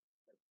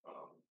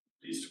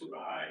 These two were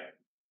high.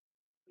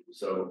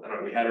 So I don't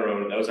know, we had our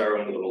own. That was our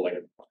own little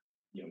like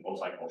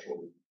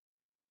multicultural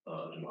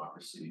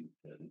democracy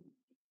in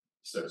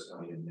Stokes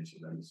County in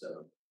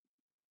 1997.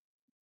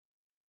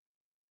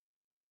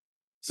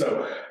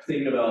 So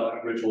thinking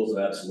about rituals of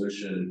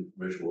absolution,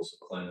 rituals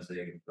of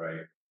cleansing,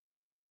 right,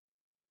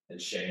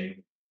 and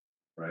shame,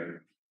 right.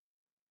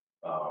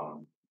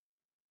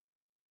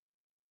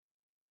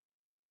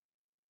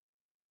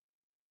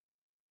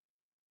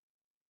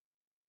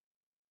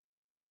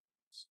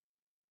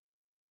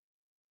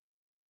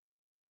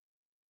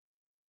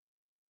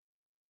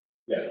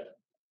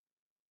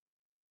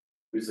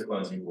 who's the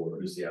cleansing for,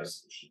 who's the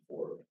absolution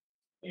for,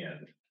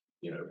 and,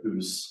 you know,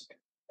 who's,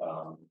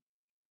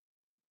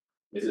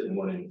 is it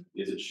mourning,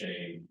 is it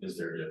shame, is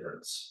there a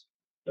difference?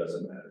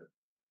 Doesn't matter.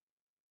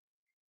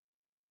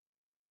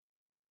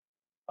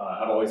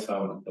 I've always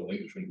found the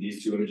link between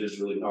these two images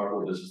really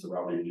powerful. This is the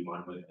Robert E. Lee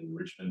Monument in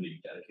Richmond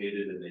being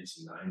dedicated in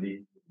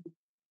 1890.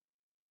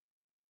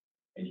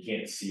 And you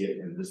can't see it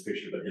in this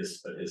picture, but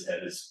his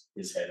head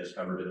is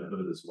covered in a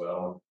hood as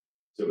well.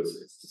 So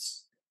it's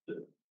just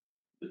the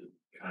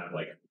kind of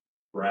like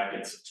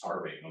brackets of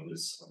carving on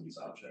these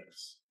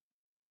objects.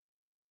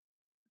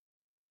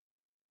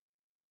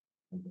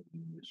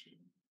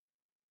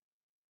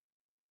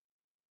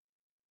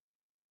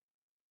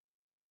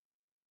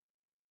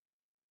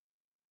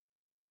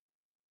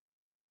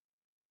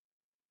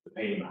 The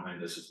painting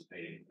behind this is the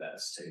painting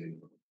that's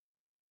taken.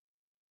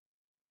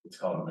 It's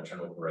called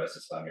Maternal Caress.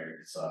 It's by Mary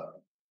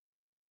Cassatt.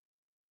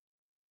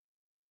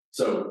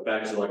 So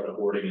back to like the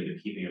hoarding and the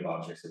keeping of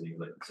objects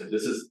illegally. So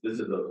this is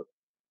a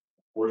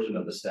portion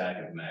of the stack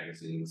of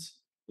magazines.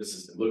 This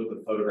is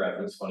the photograph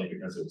looks funny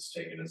because it was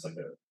taken as like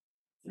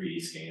a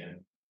 3D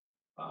scan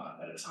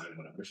at a time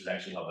when, which is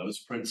actually how those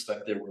prints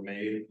back there were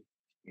made.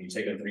 When you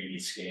take a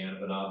 3D scan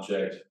of an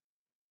object,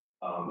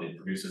 it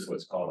produces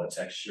what's called a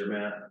texture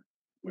map,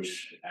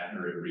 which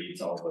after it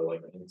reads all the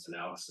like ins and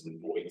outs and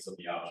voids of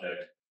the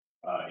object,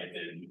 and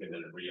then you can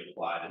then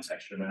reapply the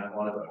texture map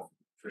on it. But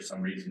for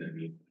some reason, it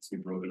needs to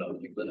be broken up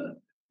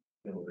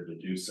in order to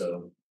do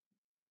so.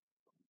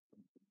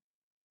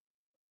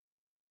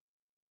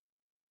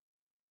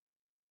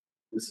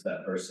 This is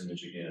that first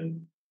image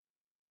again.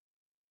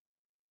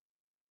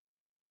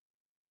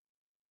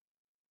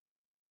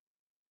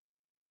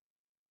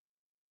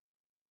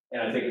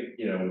 And I think,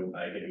 you know,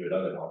 I can do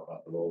another talk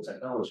about the role of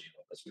technology in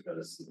this,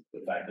 because the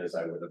fact is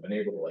I would have been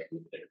able to like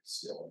look there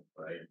still,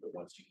 right? But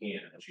once you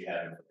can't, once you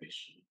have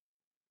information,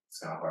 it's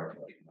kind of hard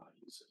to like not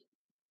use it.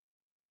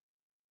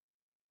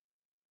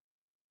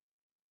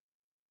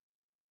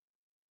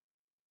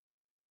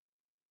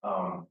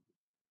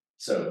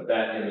 So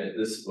that image,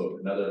 this book,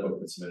 another book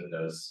that submitted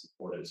those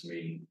important to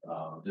me.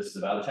 This is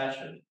about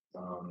attachment,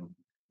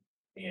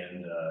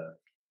 and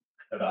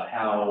about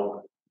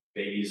how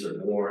babies are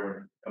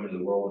born, come into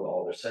the world with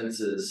all their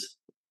senses,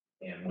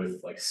 and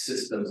with like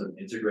systems of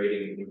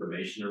integrating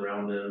information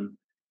around them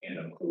and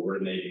of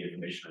coordinating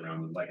information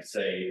around them. Like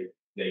say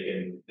they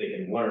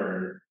can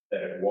learn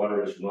that if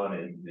water is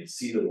running, they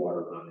see the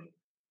water running,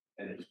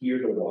 and they hear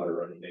the water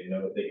running. They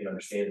know they can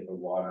understand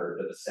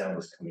that the sound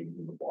is coming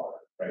from the water,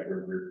 right?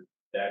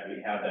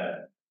 We have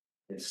that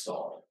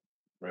installed,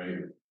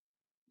 right?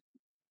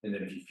 And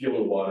then if you feel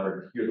the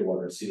water, hear the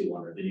water, see the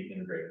water, then you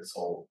integrate this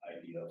whole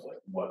idea of like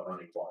what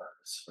running water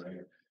is,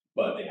 right?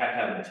 But they have to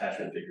have an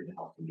attachment figure to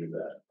help them do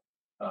that.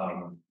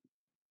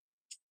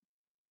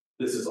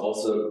 This is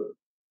also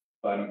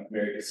by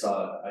Mary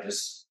Cassatt. I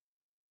just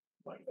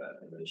like that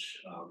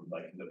image,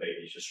 like the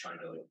baby's just trying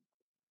to like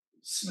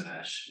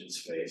smash its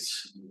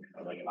face.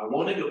 I'm like, I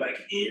want to go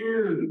back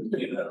in,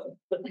 you know.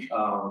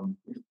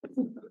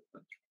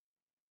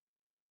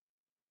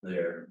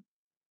 There.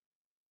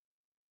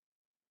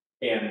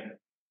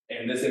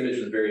 And this image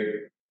was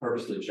very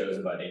purposely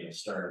chosen by Daniel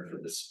Stern for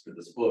this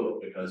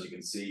book, because you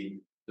can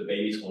see the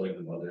baby's holding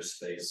the mother's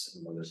face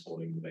and the mother's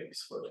holding the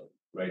baby's foot,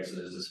 right? So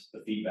there's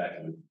the feedback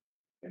and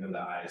then the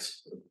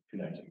eyes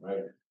connecting,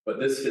 right? But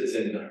this fits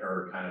into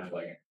her kind of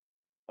like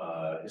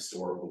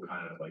historical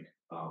kind of like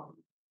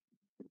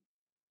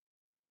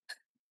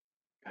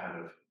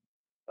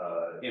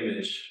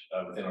image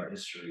within our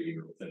history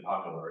or within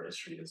popular art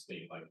history as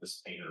being like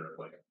this painter of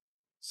like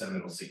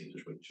sentimental scenes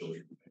between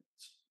children and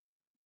parents.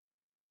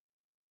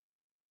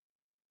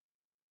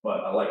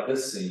 But I like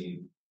this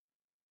scene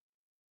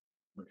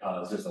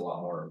because there's a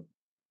lot more,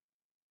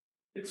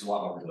 it's a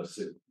lot more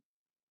realistic.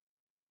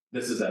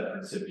 This is at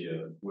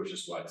Principia, which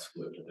is why it's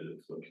flipped, and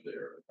it's flipped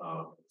there.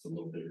 It's a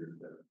little bigger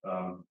there.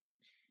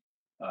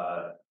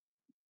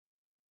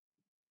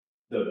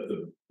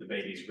 The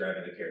baby's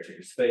grabbing the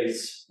caretaker's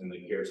face, and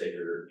the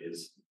caretaker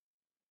is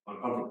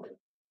uncomfortable,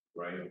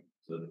 right?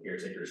 So the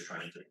caretaker is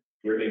trying to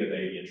gripping the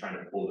baby and trying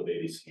to pull the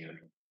baby's hand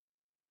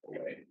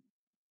away.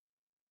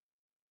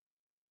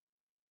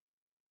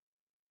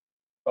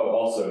 Oh,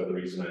 also the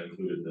reason I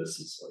included this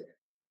is like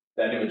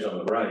that image on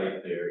the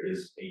right there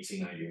is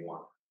 1891.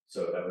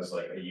 So that was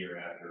like a year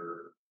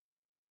after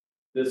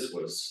this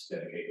was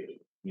dedicated,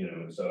 you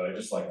know. So I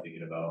just like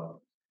thinking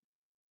about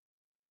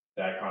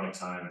the iconic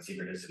time,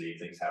 synchronicity,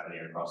 things happening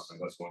across like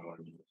what's going on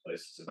in different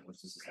places. And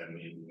this is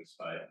heavily influenced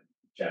by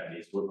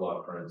Japanese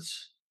woodblock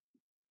prints,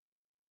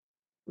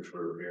 which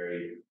were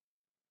very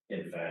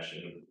in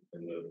fashion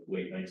in the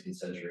late 19th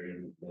century,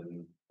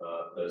 and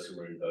those who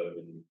were in vogue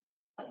in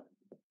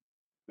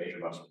major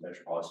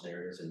metropolitan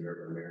areas in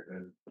Europe and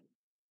America.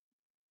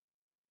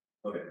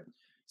 Okay,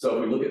 so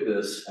if we look at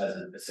this as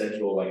an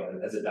essential, like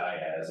as a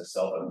dyad, as a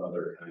self and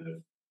mother kind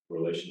of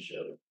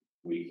relationship,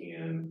 we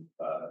can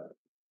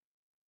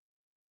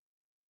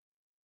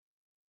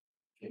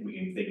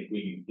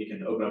it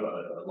can open up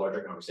a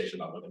larger conversation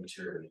about what the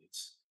material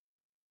needs.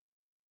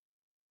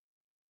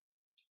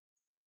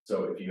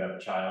 So if you have a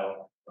child,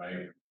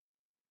 right?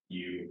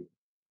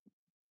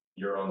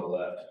 You're on the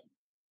left,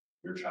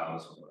 your child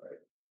is on the right.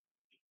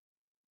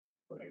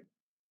 Right?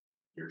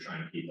 You're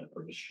trying to keep that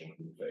from just showing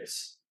in the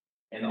face.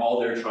 And all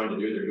they're trying to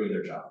do, they're doing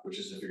their job, which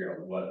is to figure out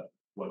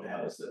what the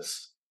hell is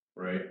this,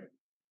 right?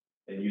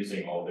 And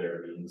using all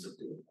their means of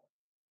doing that.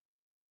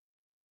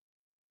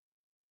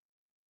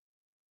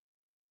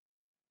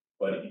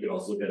 But you can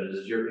also look at it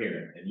as your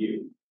parent and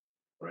you,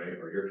 right?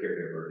 Or your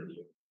caregiver and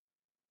you.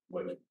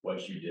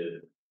 What you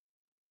did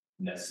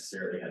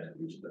necessarily had to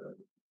do to them.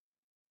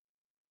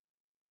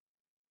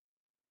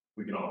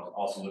 We can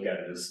also look at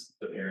it as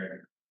the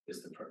parent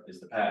is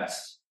the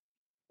past,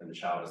 and the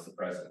child is the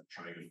present,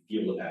 trying to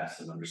feel the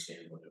past and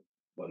understand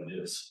what it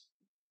is.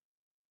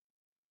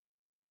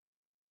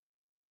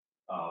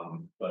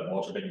 But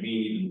Walter Benjamin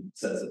even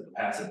says that the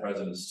past and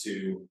present is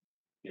too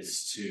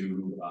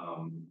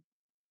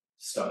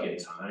stuck in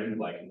time.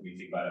 Like if we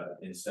think about it,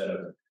 instead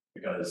of,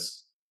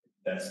 because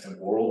that's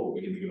temporal,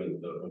 we can think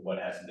about what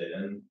has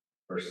been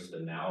versus the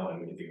now, and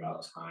we can think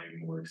about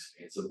time more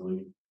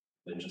expansively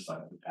than just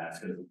like the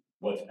past, because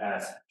what's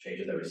past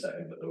changes every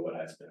second, but the what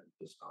has been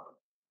is not.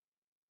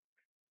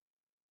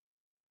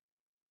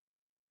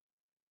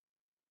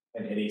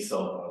 And any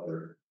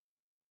self-other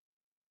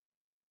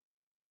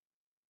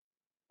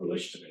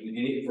relationship,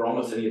 for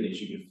almost any of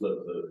these, you could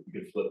flip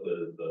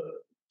the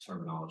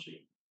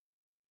terminology.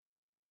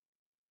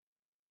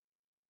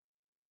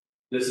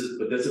 This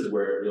is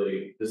where it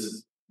really, this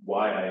is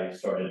why I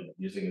started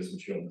using this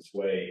material in this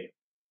way,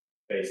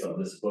 based on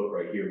this book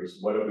right here. Was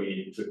what if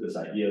we took this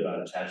idea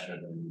about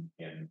attachment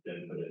and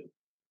then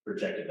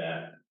projected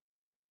that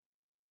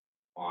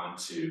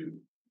onto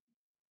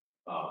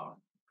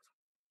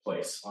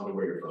place, onto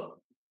where you're from,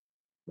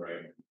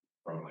 right?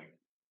 From like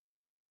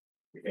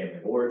your family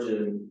of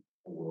origin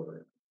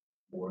or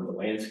the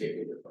landscape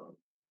that you're from,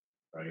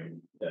 right?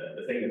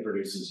 The thing that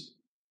produces.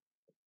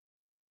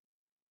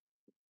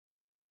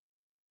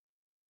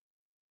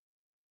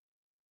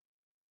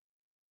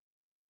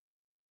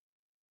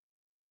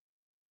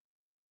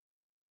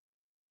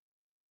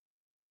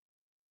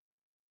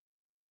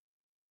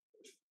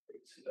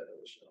 See that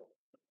original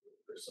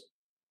person.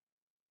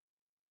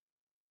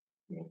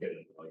 You won't get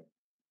into like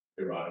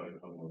erotic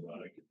and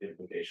homoerotic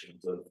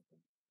implications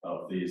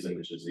of these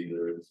images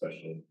either,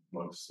 especially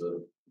amongst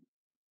the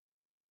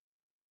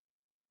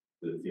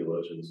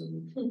theologians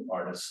and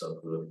artists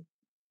of the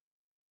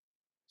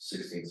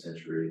 16th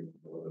century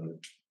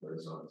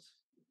Renaissance.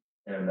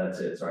 And that's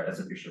it. Sorry, that's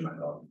a picture of my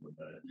dog.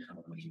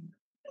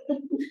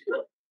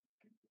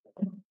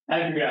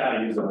 I figured out how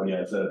to use it when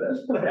you said that.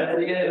 That's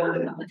the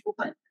end.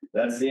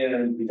 That's the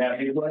end. You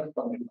happy with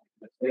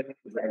it?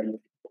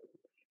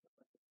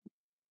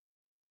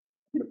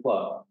 The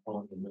plug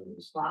on the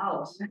nose.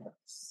 Wow.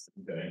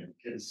 Okay.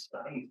 It's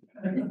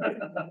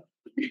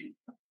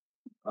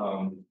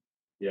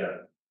yeah.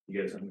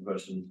 You guys have any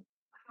questions?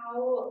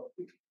 How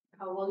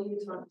will you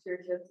talk to your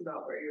kids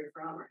about where you're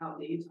from, or how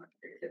do you talk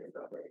to your kids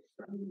about where you're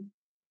from?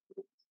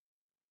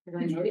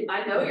 I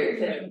know your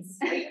kids.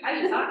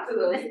 I talk to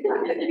those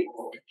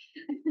people.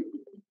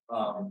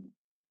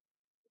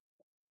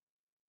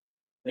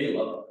 They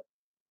love it.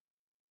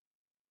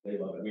 They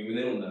love it. I mean,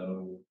 they don't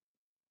know.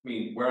 I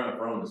mean, where I'm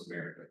from is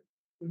America,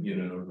 you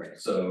know. Right.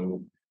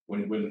 So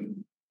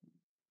when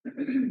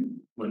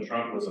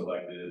Trump was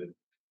elected,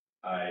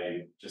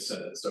 I just said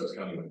that Stokes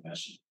County went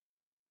national,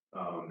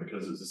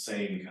 because it's the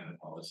same kind of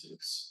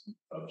politics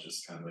of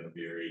just kind of like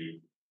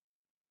very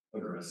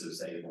aggressive,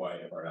 saying the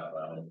quiet part out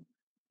loud,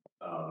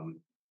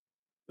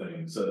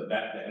 thing. So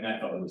that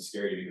felt really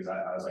scary, because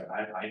I was like,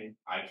 I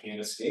can't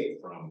escape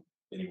from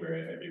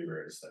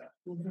anywhere is that.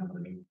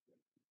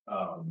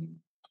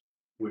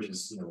 Which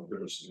is, you know,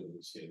 privileged to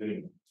escape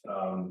anyway.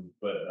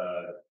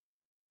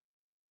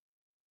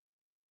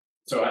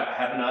 So I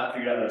have not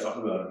figured out how to talk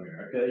about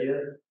America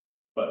yet,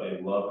 but they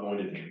love going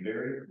to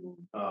Danbury,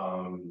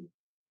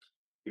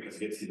 because they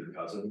get to see their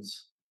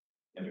cousins,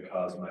 and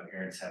because my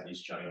parents have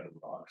these giant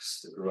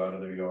rocks that grow out of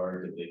their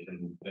yard that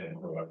they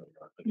don't grow out of their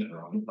yard, but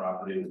they're on the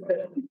property,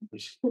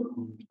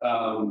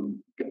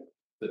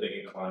 that they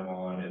can climb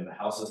on, and the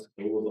house is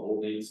full of the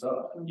old lady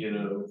stuff. You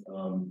know,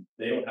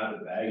 they don't have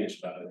the baggage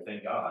about it,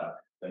 thank God,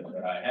 that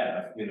I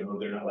have. You know,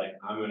 they're not like,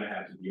 I'm going to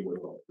have to deal with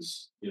all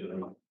this. You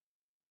know,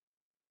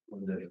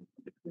 one day.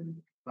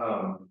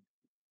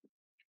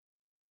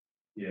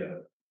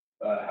 Yeah.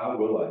 How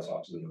will I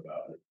talk to them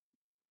about it?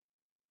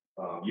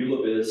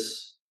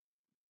 Eulabis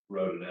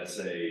wrote an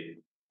essay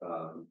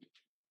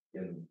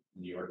in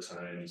New York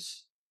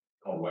Times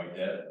called White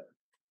Debt,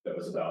 that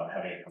was about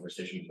having a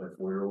conversation with her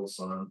 4-year-old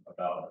son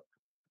about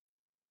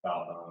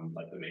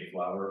like the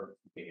Mayflower,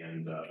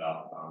 and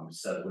about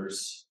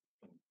settlers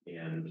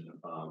and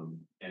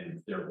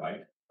their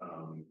white,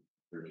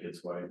 their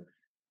kid's white,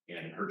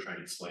 and her trying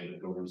to explain the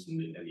Pilgrims and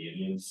the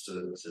Indians to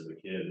the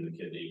kid, and the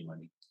kid being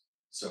like,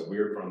 so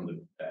we're from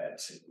the bad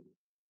city.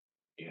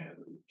 And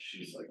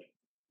she's like,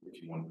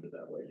 if you want to put it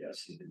that way,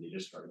 yes. And he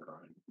just started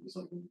crying. He's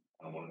like,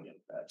 I don't want to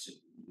get bad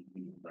city,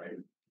 right?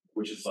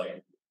 Which is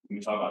like, when we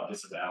talk about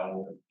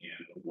disavowal and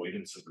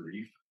avoidance of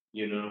grief,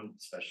 you know,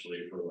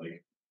 especially for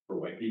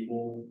white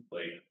people,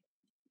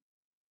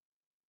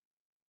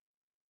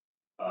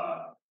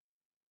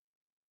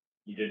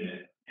 you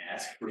didn't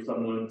ask for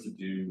someone to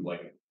do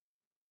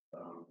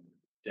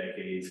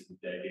decades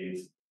and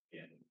decades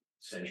and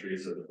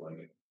centuries of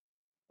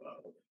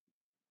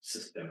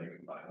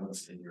systemic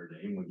violence in your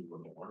name when you were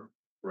born,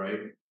 right?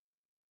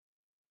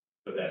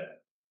 But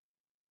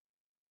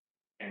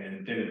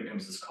and then it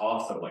becomes this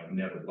cost of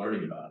never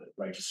learning about it,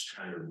 right? Just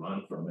trying to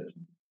run from it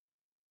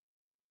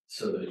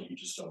so that you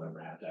just don't ever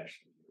have to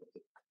actually deal with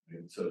it.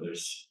 And so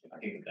I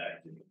think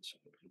that can be so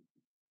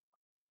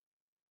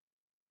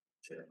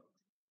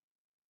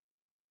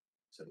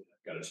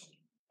got us on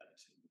that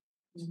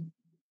team.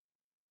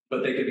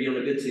 But they could be on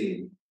a good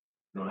team.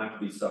 You don't have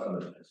to be stuck on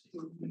the bad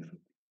team, you know?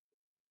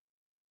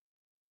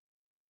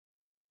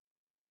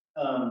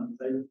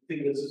 I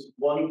think this is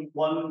one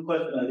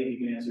question I think you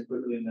can answer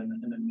quickly, and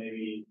then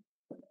maybe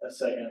a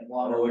second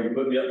longer. Oh, you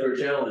put me up for a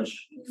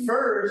challenge.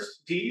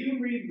 First, do you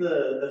read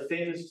the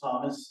famous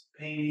Thomas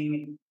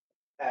painting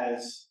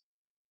as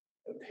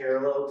a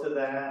parallel to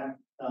that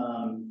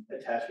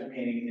attachment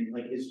painting? And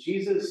is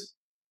Jesus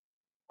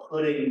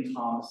putting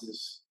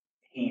Thomas's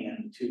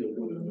hand to the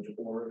wound,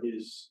 or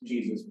is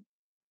Jesus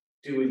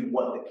doing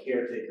what the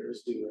caretaker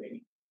is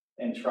doing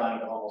and trying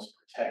to almost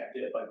protect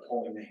it by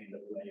pulling the hand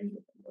away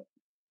from it?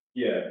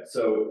 Yeah,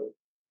 so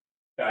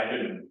I've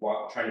been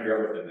trying to figure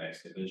out what the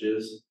next image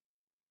is,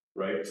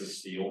 right? To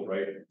steal,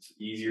 right? It's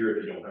easier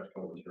if you don't have to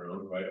come up with your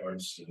own, right? Or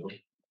steal,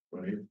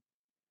 right?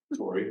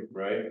 Tori,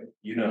 right?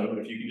 You know,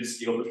 if you can just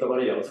steal for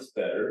somebody else, it's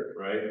better,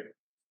 right?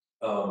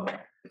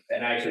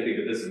 And I actually think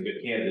that this is a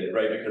good candidate,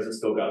 right? Because it's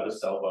still got the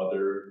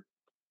self-other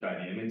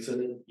dynamics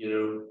in it, you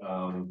know?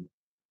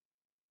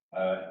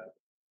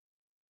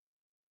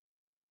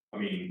 I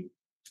mean,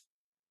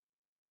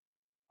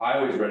 I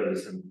always read it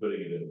as him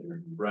putting it in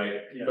there,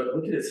 right? Yeah. But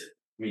look at his,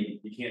 I mean,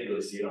 you can't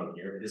really see it on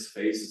here. His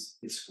face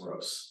it's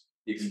gross.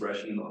 The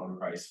expression on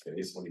Christ's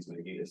face when he's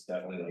making it is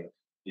definitely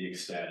the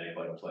ecstatic,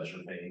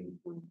 pleasure pain,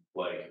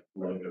 look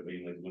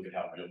at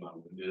how real my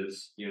wound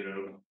is, you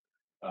know?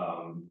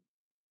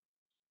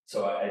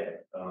 So I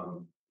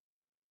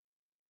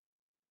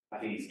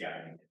think he's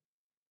guiding it.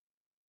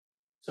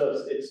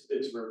 So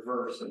it's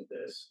reverse of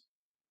this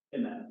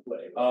in that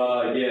way.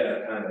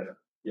 Yeah, kind of.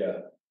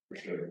 Yeah, for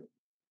sure.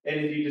 And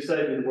if you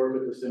decided to work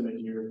with this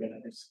image,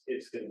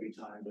 it's gonna be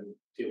time to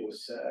deal with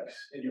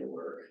sex in your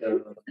work. I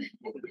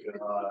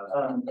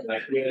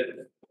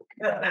quit.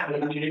 I'm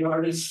a meeting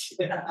artist.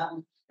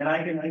 And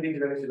I can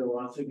direct you to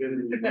lots of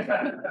good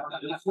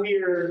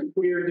queer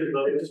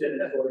devotion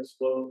towards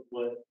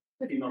what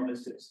female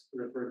mystics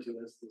refer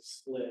to as the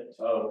split.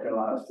 Oh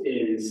god.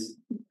 Is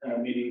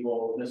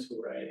medieval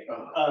mystical writing.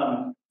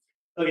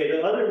 Okay,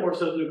 the other more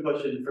substantive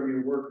question from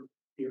your work,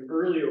 your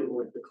earlier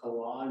work, the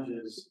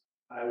collages,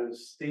 I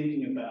was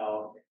thinking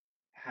about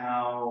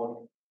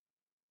how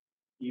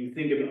you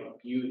think about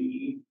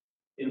beauty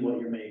in what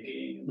you're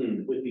making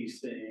with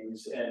these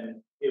things,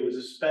 and it was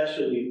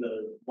especially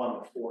the one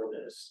before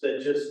this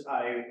that just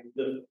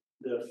the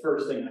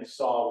first thing I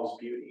saw was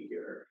beauty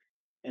here,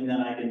 and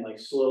then I can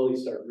slowly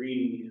start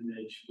reading the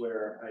image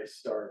where I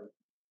start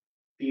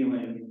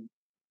feeling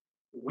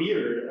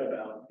weird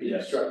about being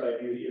struck by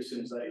beauty as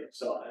soon as I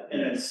saw it.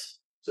 And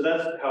so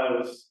that's how I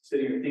was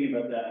sitting here thinking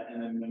about that.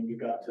 And then when you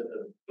got to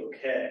the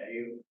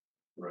bouquet,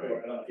 or I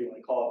don't know if you want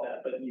to call it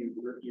that, but you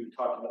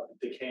talked about the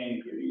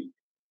decaying beauty.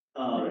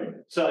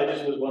 So I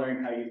just was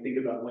wondering how you think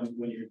about when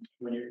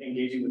you're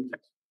engaging with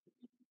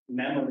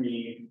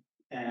memory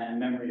and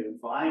memory of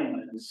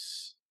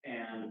violence,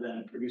 and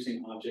then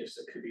producing objects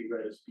that could be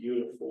read as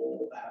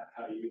beautiful.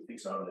 How do you think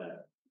about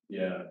that?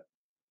 Yeah.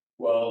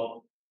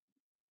 Well,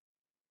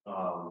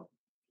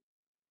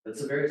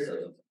 that's a very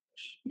substantive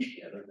question.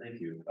 Yeah, thank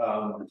you.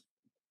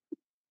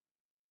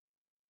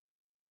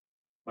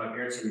 My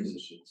parents are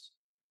musicians.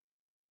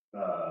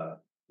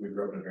 We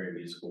grew up in a very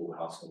musical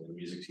household with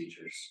music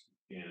teachers,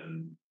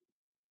 and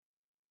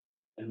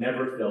I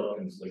never felt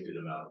conflicted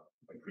about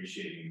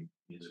appreciating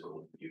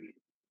musical beauty,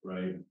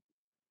 right?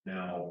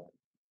 Now,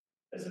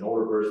 as an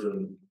older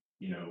person,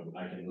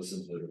 I can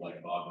listen to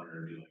Wagner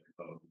and be like,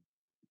 oh,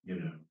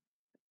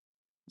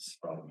 this is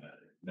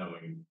problematic,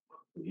 knowing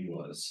who he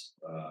was,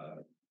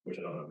 which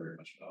I don't know very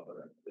much about, but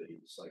that he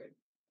was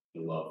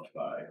beloved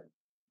by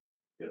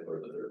Hitler,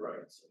 the Third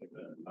Reich, and stuff like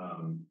that.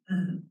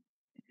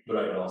 But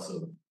I could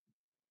also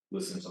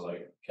listen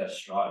to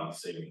Castrati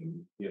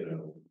singing,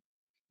 in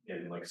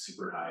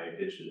super high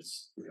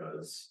pitches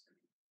because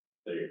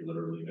they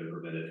literally been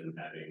prevented from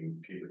having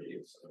puberty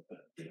and stuff like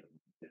that,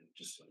 and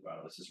just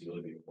wow, this is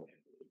really beautiful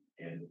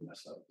and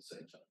messed up at the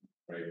same time,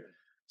 right?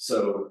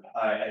 So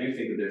I do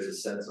think that there's a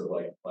sense of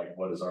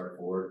what is art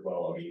for?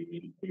 Well, I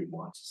mean, we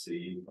want to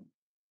see,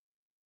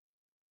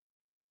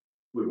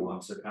 we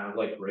want to kind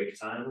of break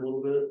time a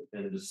little bit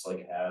and just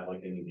have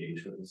an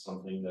engagement with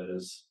something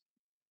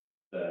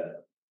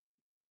that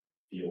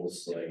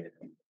feels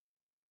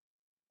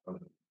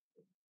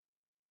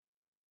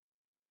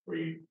where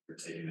you're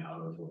taken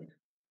out of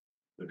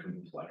the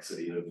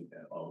complexity of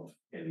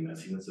and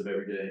messiness of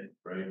every day,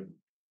 right?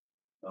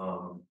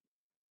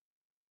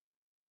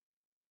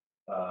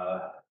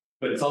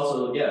 But it's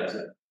also, yeah,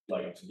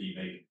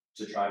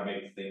 to try to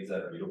make things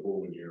that are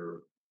beautiful when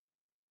you're,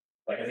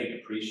 like, I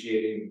think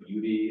appreciating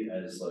beauty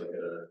as like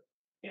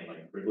and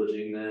like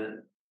privileging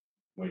that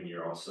when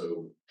you're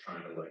also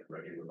trying to like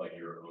regulate like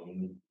your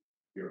own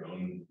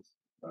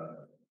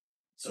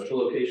social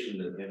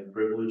location and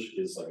privilege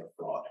is like a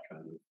broad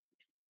kind of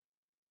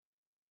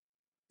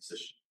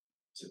position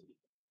to be.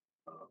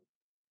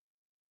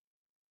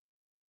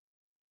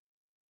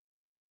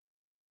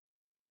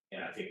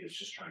 And I think it's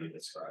just trying to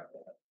describe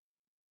that.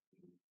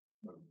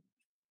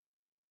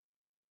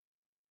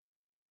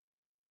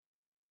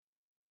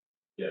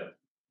 Yeah,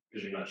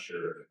 because you're not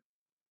sure if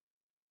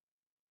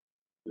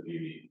the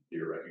beauty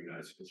you're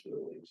recognizing is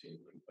really seen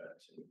like that,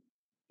 so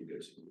you go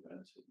see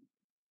that.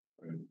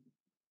 Right.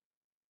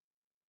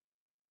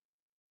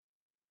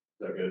 Is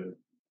that good?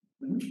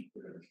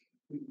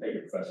 Thank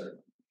you, Professor.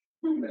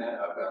 Matt,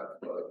 I've got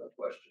a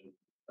question.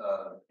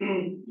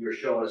 You were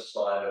showing a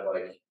slide of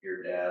like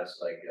your dad's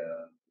like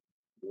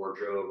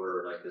wardrobe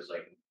or like this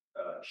like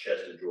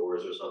chest of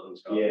drawers or something.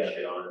 It's got all this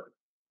shit on it.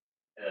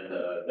 And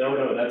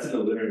No, that's in the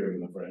living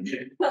room, my friend.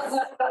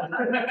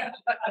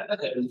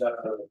 And,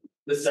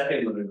 the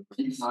second living room.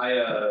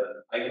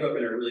 I grew up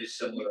in a really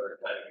similar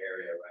kind of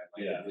area, right?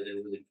 Like Yeah.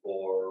 really, really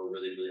poor,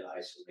 really, really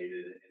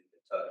isolated in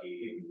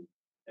Kentucky.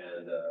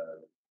 And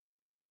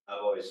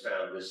I've always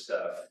found this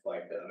stuff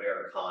like the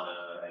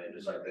Americana and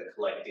just like the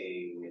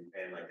collecting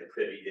and like the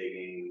privy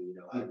digging, you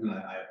know, I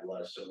have a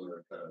lot of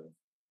similar kind of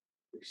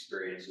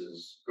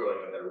experiences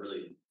growing up that are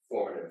really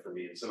formative for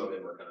me, and some of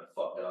them are kind of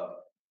fucked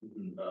up.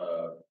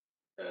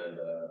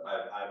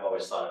 I've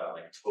always thought about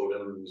like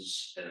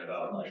totems and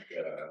about like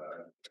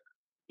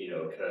you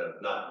know,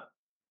 kind of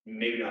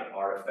maybe not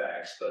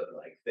artifacts, but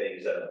like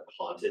things that are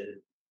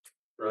haunted,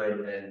 right?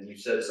 And you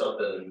said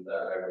something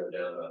that I wrote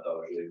down that I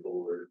thought was really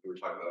cool. We were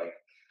talking about like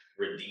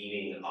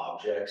redeeming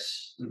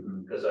objects,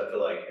 because I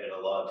feel like, and a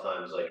lot of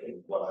times, like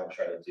in what I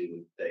try to do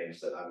with things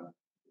that I don't know,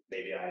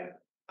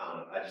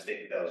 I just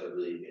think that was a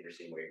really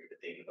interesting way to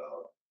think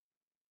about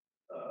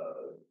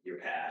your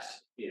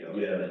past, you know,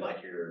 and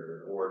like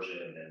your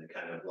origin and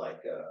kind of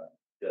like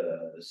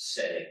the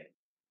setting,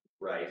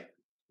 right?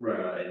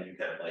 And you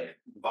kind of like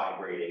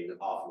vibrating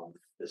off of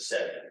the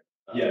setting.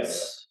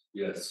 Yes,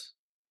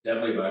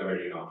 definitely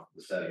vibrating off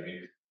the setting. I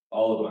mean,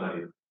 all of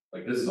my,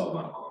 like, this is all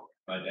my mom.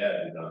 My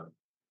dad did not,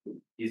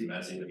 he's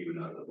messy, but he would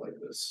not live like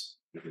this.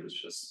 It was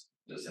just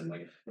him,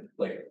 like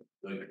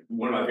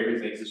one of my favorite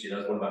things that she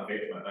does, one of my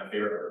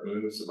favorite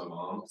moves of my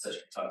mom, is that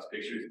she tucks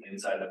pictures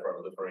inside the front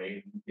of the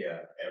frame. Yeah,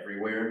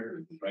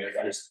 everywhere, right?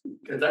 Because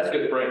that's a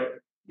good frame,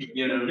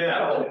 you know,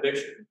 that whole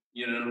picture,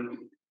 you know?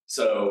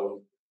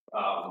 So,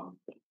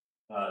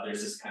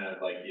 there's this kind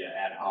of like,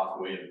 ad hoc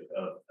way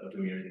of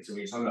doing everything. So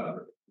when you're talking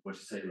about what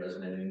you say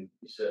resonating,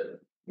 you said,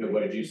 you know,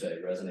 what did you say?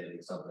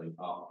 Resonating something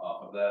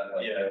off of that?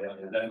 Like,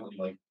 definitely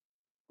like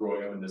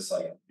growing up in this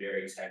like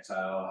very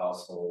tactile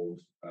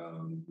household.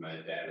 My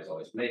dad was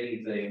always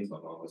making things, my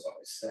mom was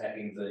always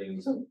stacking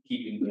things,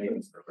 keeping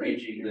things,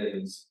 arranging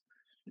things.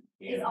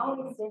 It's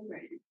always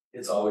different.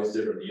 It's always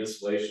different. The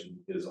installation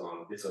is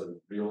on, it's a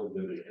real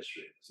vivid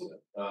history.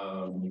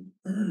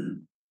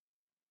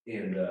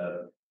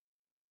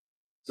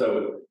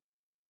 So,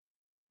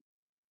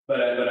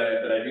 but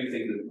I do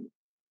think that,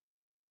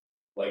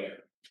 like,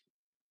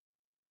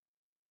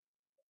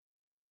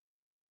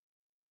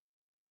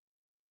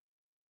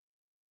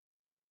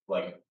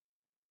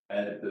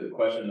 at the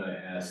question I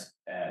asked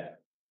at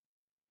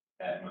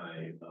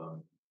my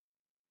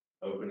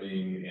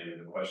opening,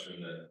 and the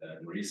question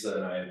that Marisa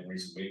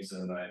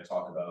Wigson and I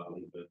talked about a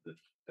little bit,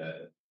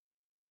 that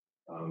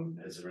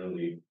has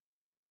really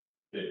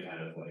been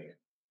kind of like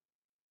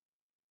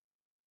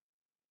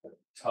a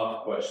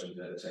tough question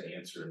to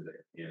answer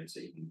and to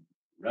even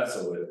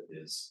wrestle with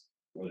is,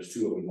 well, there's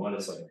two of them. One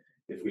is like,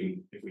 if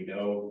we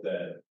know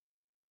that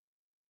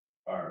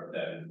our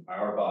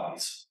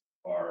bodies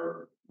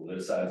are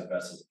politicized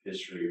vessels of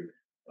history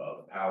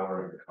of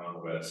power and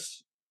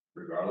conquest,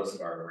 regardless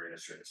of our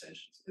awareness or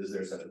intentions, is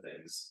there such a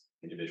thing as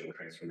individual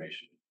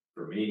transformation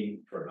for me,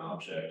 for an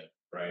object,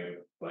 right?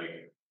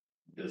 Like,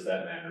 does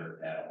that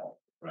matter at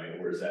all, right?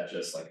 Or is that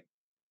just like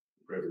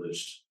a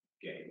privileged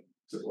game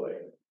to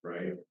play,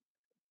 right?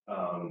 I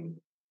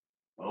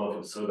don't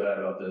feel so bad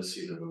about this,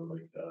 you know,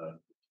 like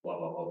blah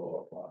blah blah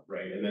blah blah,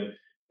 right? And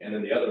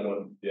then the other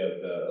one, the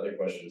other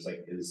question is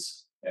like,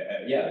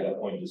 at what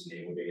point does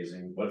navel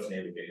gazing? What's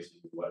navel gazing?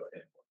 At what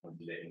point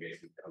does navel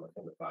gazing become a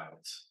form of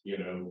violence? You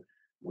know,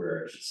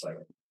 where it's just like,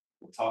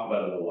 we'll talk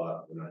about it a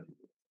lot, we're not,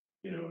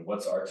 you know,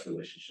 what's art's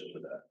relationship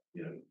with that?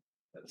 You know,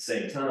 at the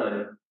same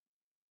time,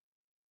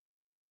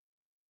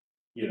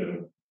 you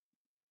know,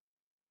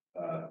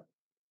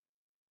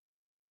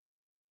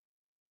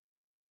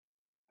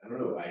 I don't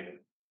know.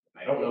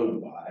 I don't know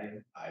why.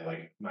 I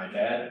like my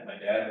dad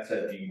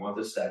said, do you want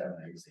this stack of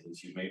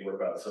magazines? You may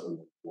work out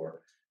Civil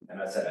War.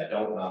 And I said, I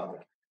don't know.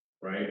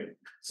 right?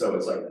 So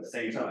it's like at the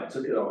same time I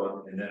took it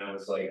on and then I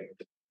was like,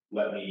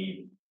 let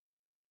me.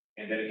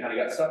 And then it kind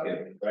of got stuck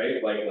in me,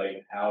 right?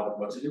 Like how,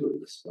 what to do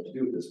with this, what to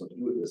do with this, what to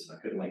do with this, and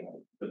I couldn't like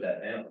put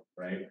that down,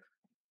 right?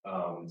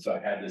 So I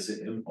had this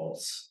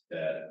impulse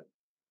that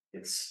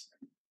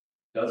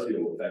does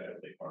feel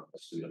effectively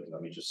harmless to them.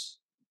 Let me just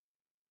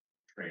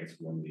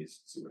transform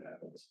these, see what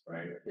happens,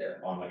 right? Yeah.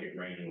 On like a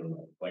granular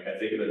level. Like I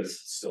think of it as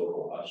still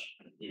collage,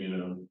 you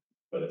know,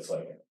 but it's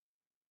like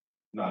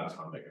not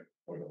atomic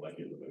or like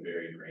it was a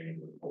very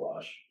granular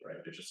collage, right?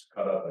 It's just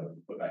cut up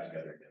and put back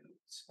together again in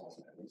small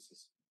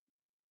pieces.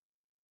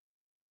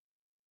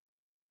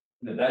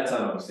 And at that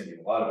time, I was thinking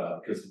a lot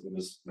about, because it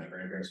was my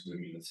grandparents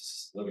moving in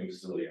this living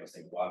facility, I was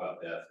thinking a lot about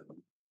death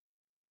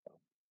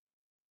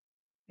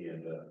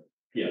and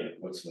yeah,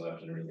 what's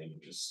left and everything,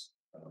 just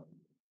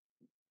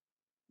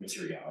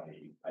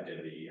materiality,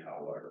 identity,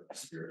 how our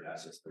spirit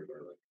passes through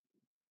our like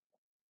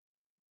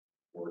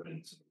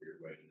organs in a weird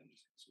way, and then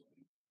just goes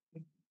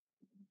away.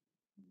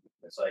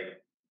 It's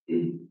like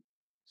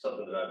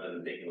something that I've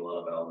been thinking a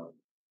lot about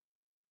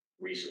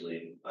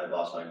recently. I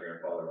lost my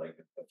grandfather like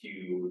a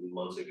few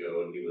months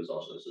ago, and he was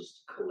also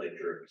just a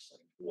collector of just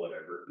like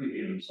whatever,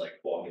 you know, just like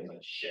walking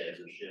like sheds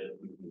and shit.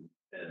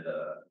 And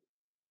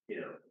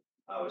you know,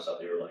 I always thought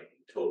they were like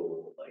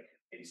total like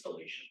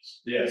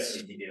installations.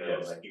 Yes. You know,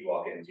 Yes. like you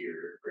walk into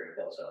your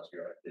grandpa's house,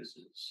 you're like, this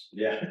is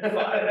Yeah.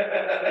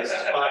 fire. This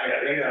is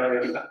fire, you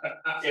know.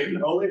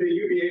 If only the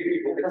UVA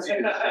people could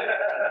see this shit.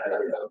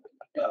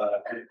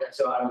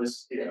 So I'm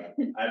just, you know,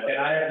 And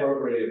I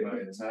appropriated my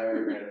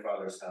entire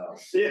grandfather's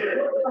house.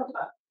 yeah.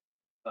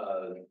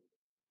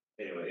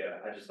 Anyway, yeah,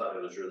 I just thought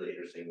it was really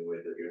interesting the way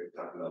that you're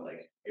talking about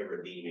like a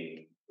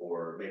redeeming,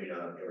 or maybe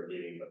not a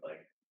redeeming, but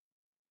like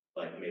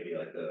maybe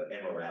like the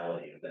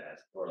immorality of that,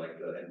 or like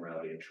the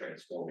immorality of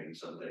transforming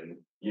something.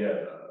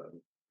 Yeah.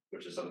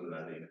 Which is something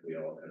that I think we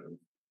all kind of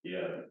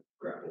Yeah.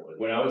 grapple with.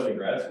 When I was in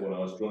grad school and I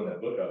was drawing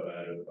that book up, I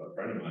had a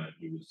friend of mine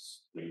who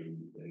was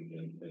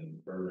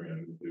in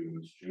Birmingham who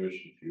was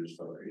Jewish, and she was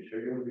like, "Are you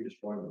sure you want to be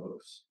just drawing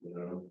books?" You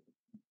know?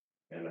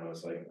 And I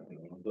was like, "You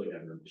know, I feel like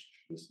I've never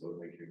this book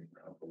making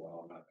around for a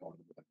while. I'm not going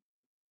to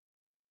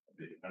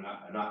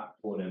I'm not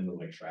pulling in the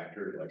like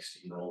tractor to like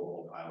steamroll a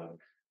whole pile of,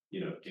 you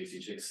know, Dixie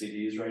Chicks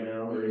CDs right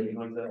now or anything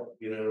like that.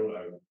 You know,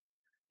 I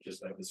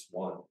just like this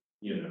one,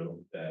 you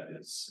know, that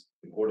is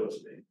important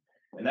to me.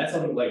 And that's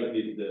something like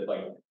the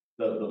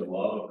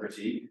love of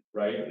critique,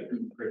 right?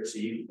 The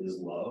critique is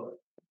love,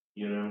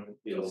 you know,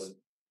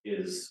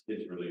 is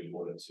really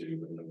important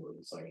too. In the world,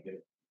 it's like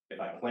if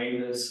I claim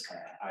this,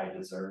 I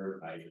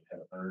deserve, I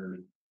have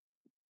earned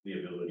the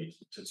ability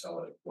to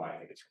tell it why I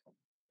think it's wrong.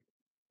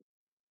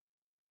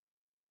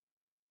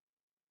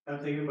 I'm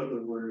thinking about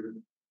the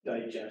word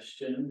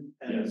digestion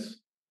and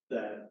Yes.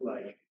 that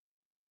like.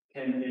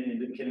 Can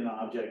an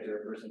object or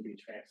a person be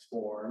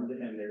transformed?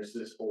 And there's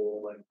this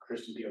whole like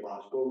Christian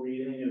theological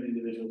reading of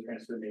individual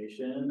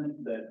transformation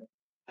that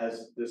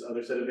has this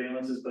other set of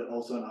valences, but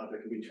also an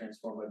object can be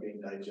transformed by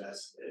being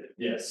digested.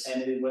 Yes.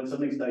 And when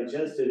something's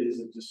digested, is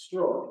it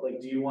destroyed? Like,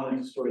 do you want to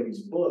destroy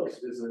these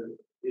books? Is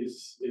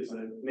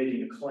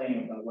making a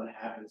claim about what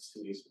happens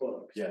to these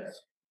books?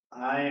 Yes.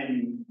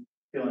 I'm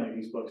feeling like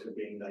these books are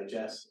being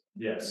digested.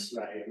 Yes.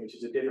 Right, which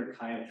is a different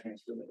kind of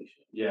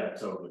transformation. Yeah,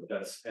 totally.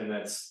 That's a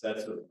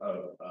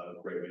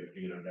great way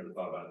to, you know, never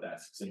thought about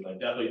that. So I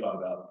definitely thought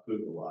about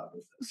food a lot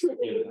with this.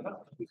 You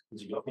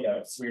know,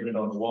 yeah, smeared it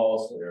on the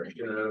walls there,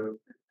 you know.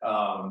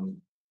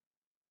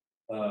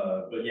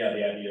 But yeah,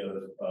 the idea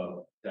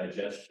of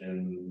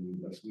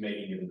digestion, of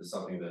making it into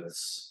something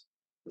that's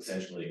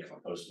essentially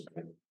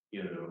compostable,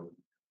 you know,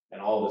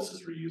 and all this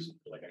is reusable.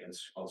 Like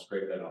I'll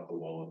scrape that off the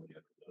wall of the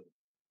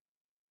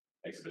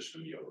exhibition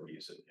and you'll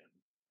reuse it again,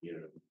 you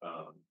know.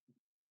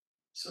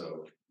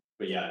 So,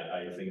 but yeah,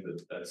 I think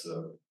that's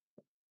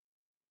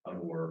a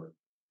more,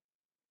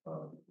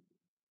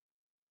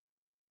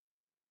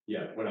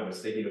 yeah, when I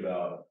was thinking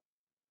about,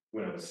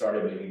 when I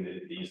started making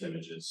these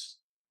images,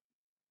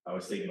 I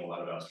was thinking a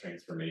lot about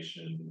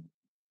transformation.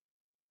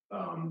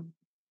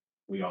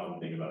 We often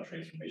think about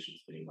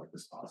transformations being like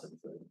this positive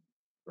thing,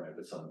 right?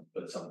 But some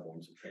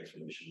forms of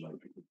transformation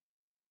might be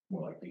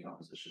more like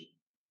decomposition,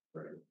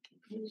 right?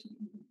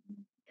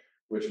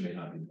 Which may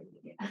not be,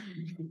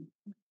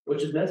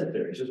 which is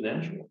necessary, it's just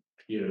natural,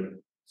 you know,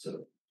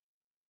 so.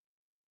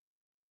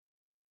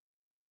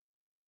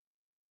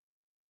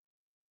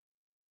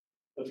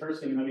 The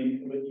first thing, I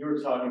mean, when you were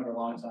talking for a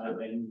long time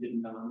and did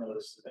not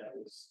notice that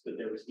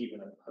there was even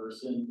a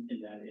person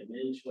in that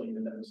image, like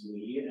even that was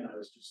Lee, and I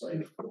was just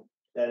like,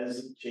 that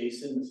is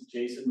Jason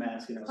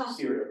masking as a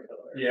serial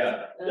killer.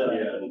 Yeah.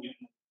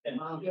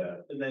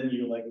 And then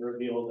you like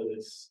revealed that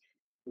it's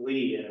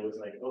Lee, and it was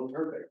like, oh,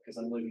 perfect, because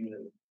I'm looking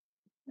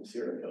at a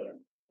serial killer.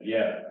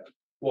 Yeah,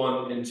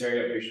 one, and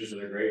tearing up pictures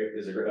are great,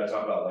 I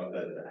talk about like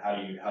how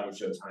do you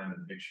show time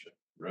in a picture,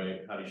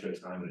 right? How do you show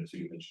time in a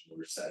two-dimensional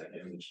or static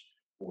image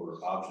or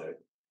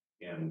object?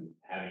 And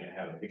having it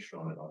have a picture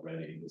on it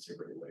already is a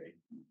great way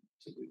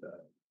to do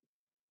that.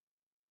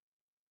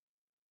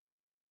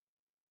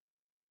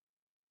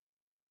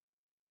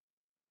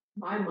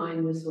 my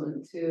mind just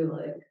went to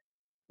like,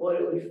 what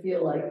it would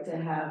feel like to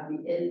have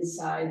the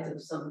insides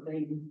of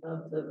something,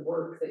 of the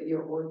work that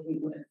you're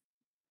working with,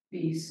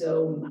 be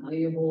so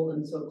malleable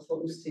and so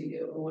close to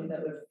you, and what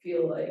that would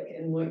feel like,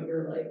 and what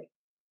you're like,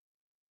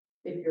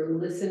 if you're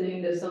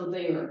listening to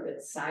something, or if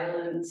it's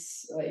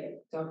silence,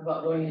 like, talk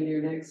about going into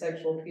your next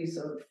sexual piece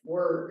of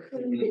work. To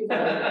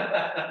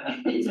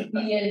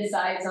be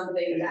inside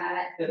something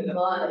that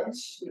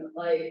much,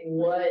 like,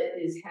 what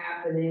is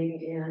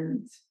happening,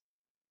 and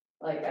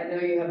like, I know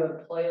you have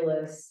a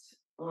playlist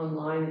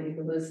online that you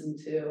can listen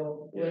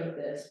to with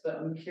this, but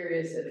I'm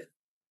curious if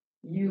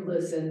you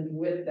listened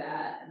with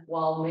that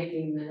while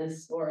making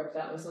this, or if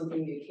that was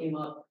something that came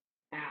up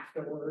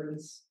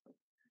afterwards.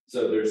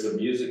 So there's a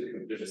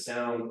music, there's a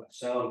sound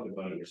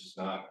component, which is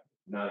not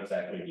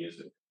exactly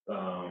music,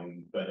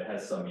 but it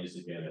has some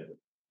music in it,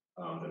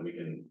 that we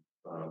can,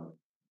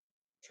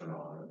 turn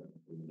on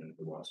if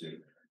we want to.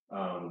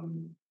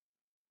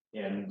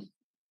 And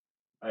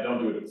I don't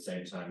do it at the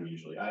same time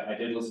usually. I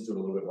did listen to it a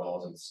little bit while I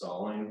was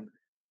installing,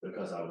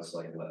 because I was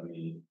like, let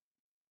me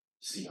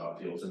see how it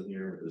feels in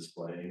here with this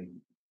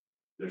playing.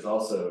 There's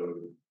also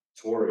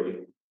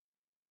Tori.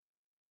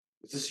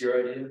 Is this your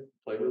idea,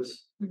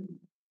 playlist?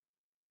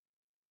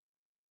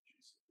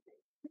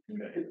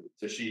 Okay,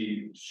 so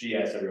she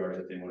asked every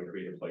artist if they want to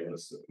create a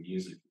playlist of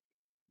music.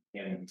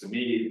 And to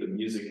me, the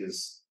music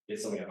is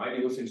something I might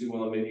be listening to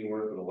while I'm making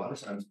work, but a lot of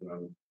times when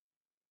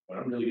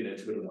I'm really getting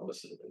into it, and I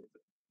listen to it.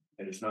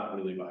 And it's not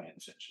really by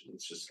intention,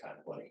 it's just kind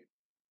of like,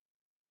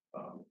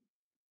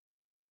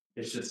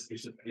 it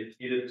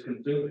is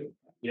consuming.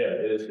 Yeah,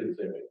 it is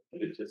consuming.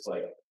 It's just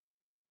like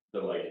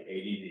the like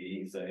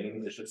ADD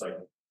thing. It's just like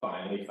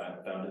finally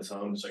found its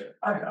home. It's like,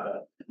 I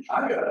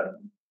gotta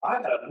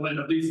blend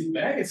of these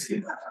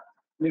magazines.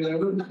 You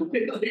know,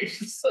 it's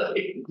just like,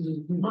 you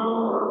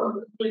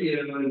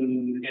know,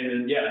 and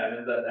then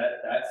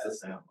that's the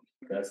sound.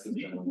 That's the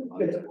sound.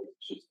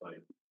 It's just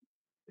like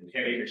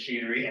heavy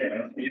machinery.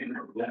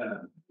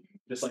 Yeah,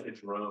 just like a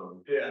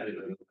drone. Yeah.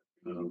 You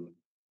know?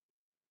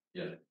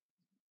 Yeah.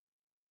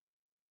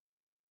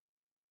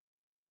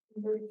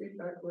 Very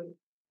feedback with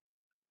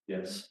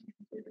Yes.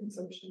 your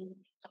consumption.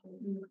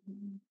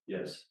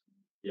 Yes.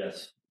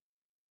 Yes.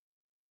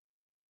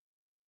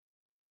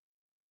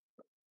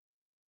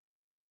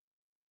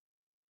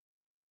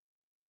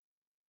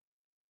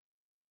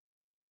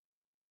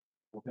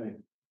 Okay.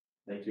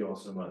 Thank you all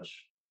so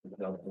much. Thank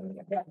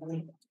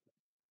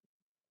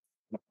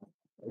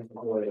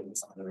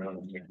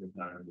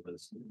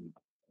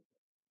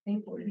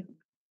you.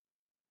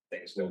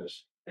 Thanks,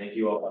 guys. Thank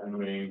you all for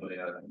coming.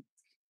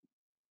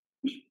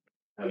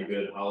 Have a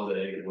good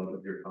holiday. Good luck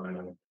with your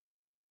final.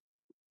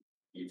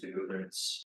 You too, Prince.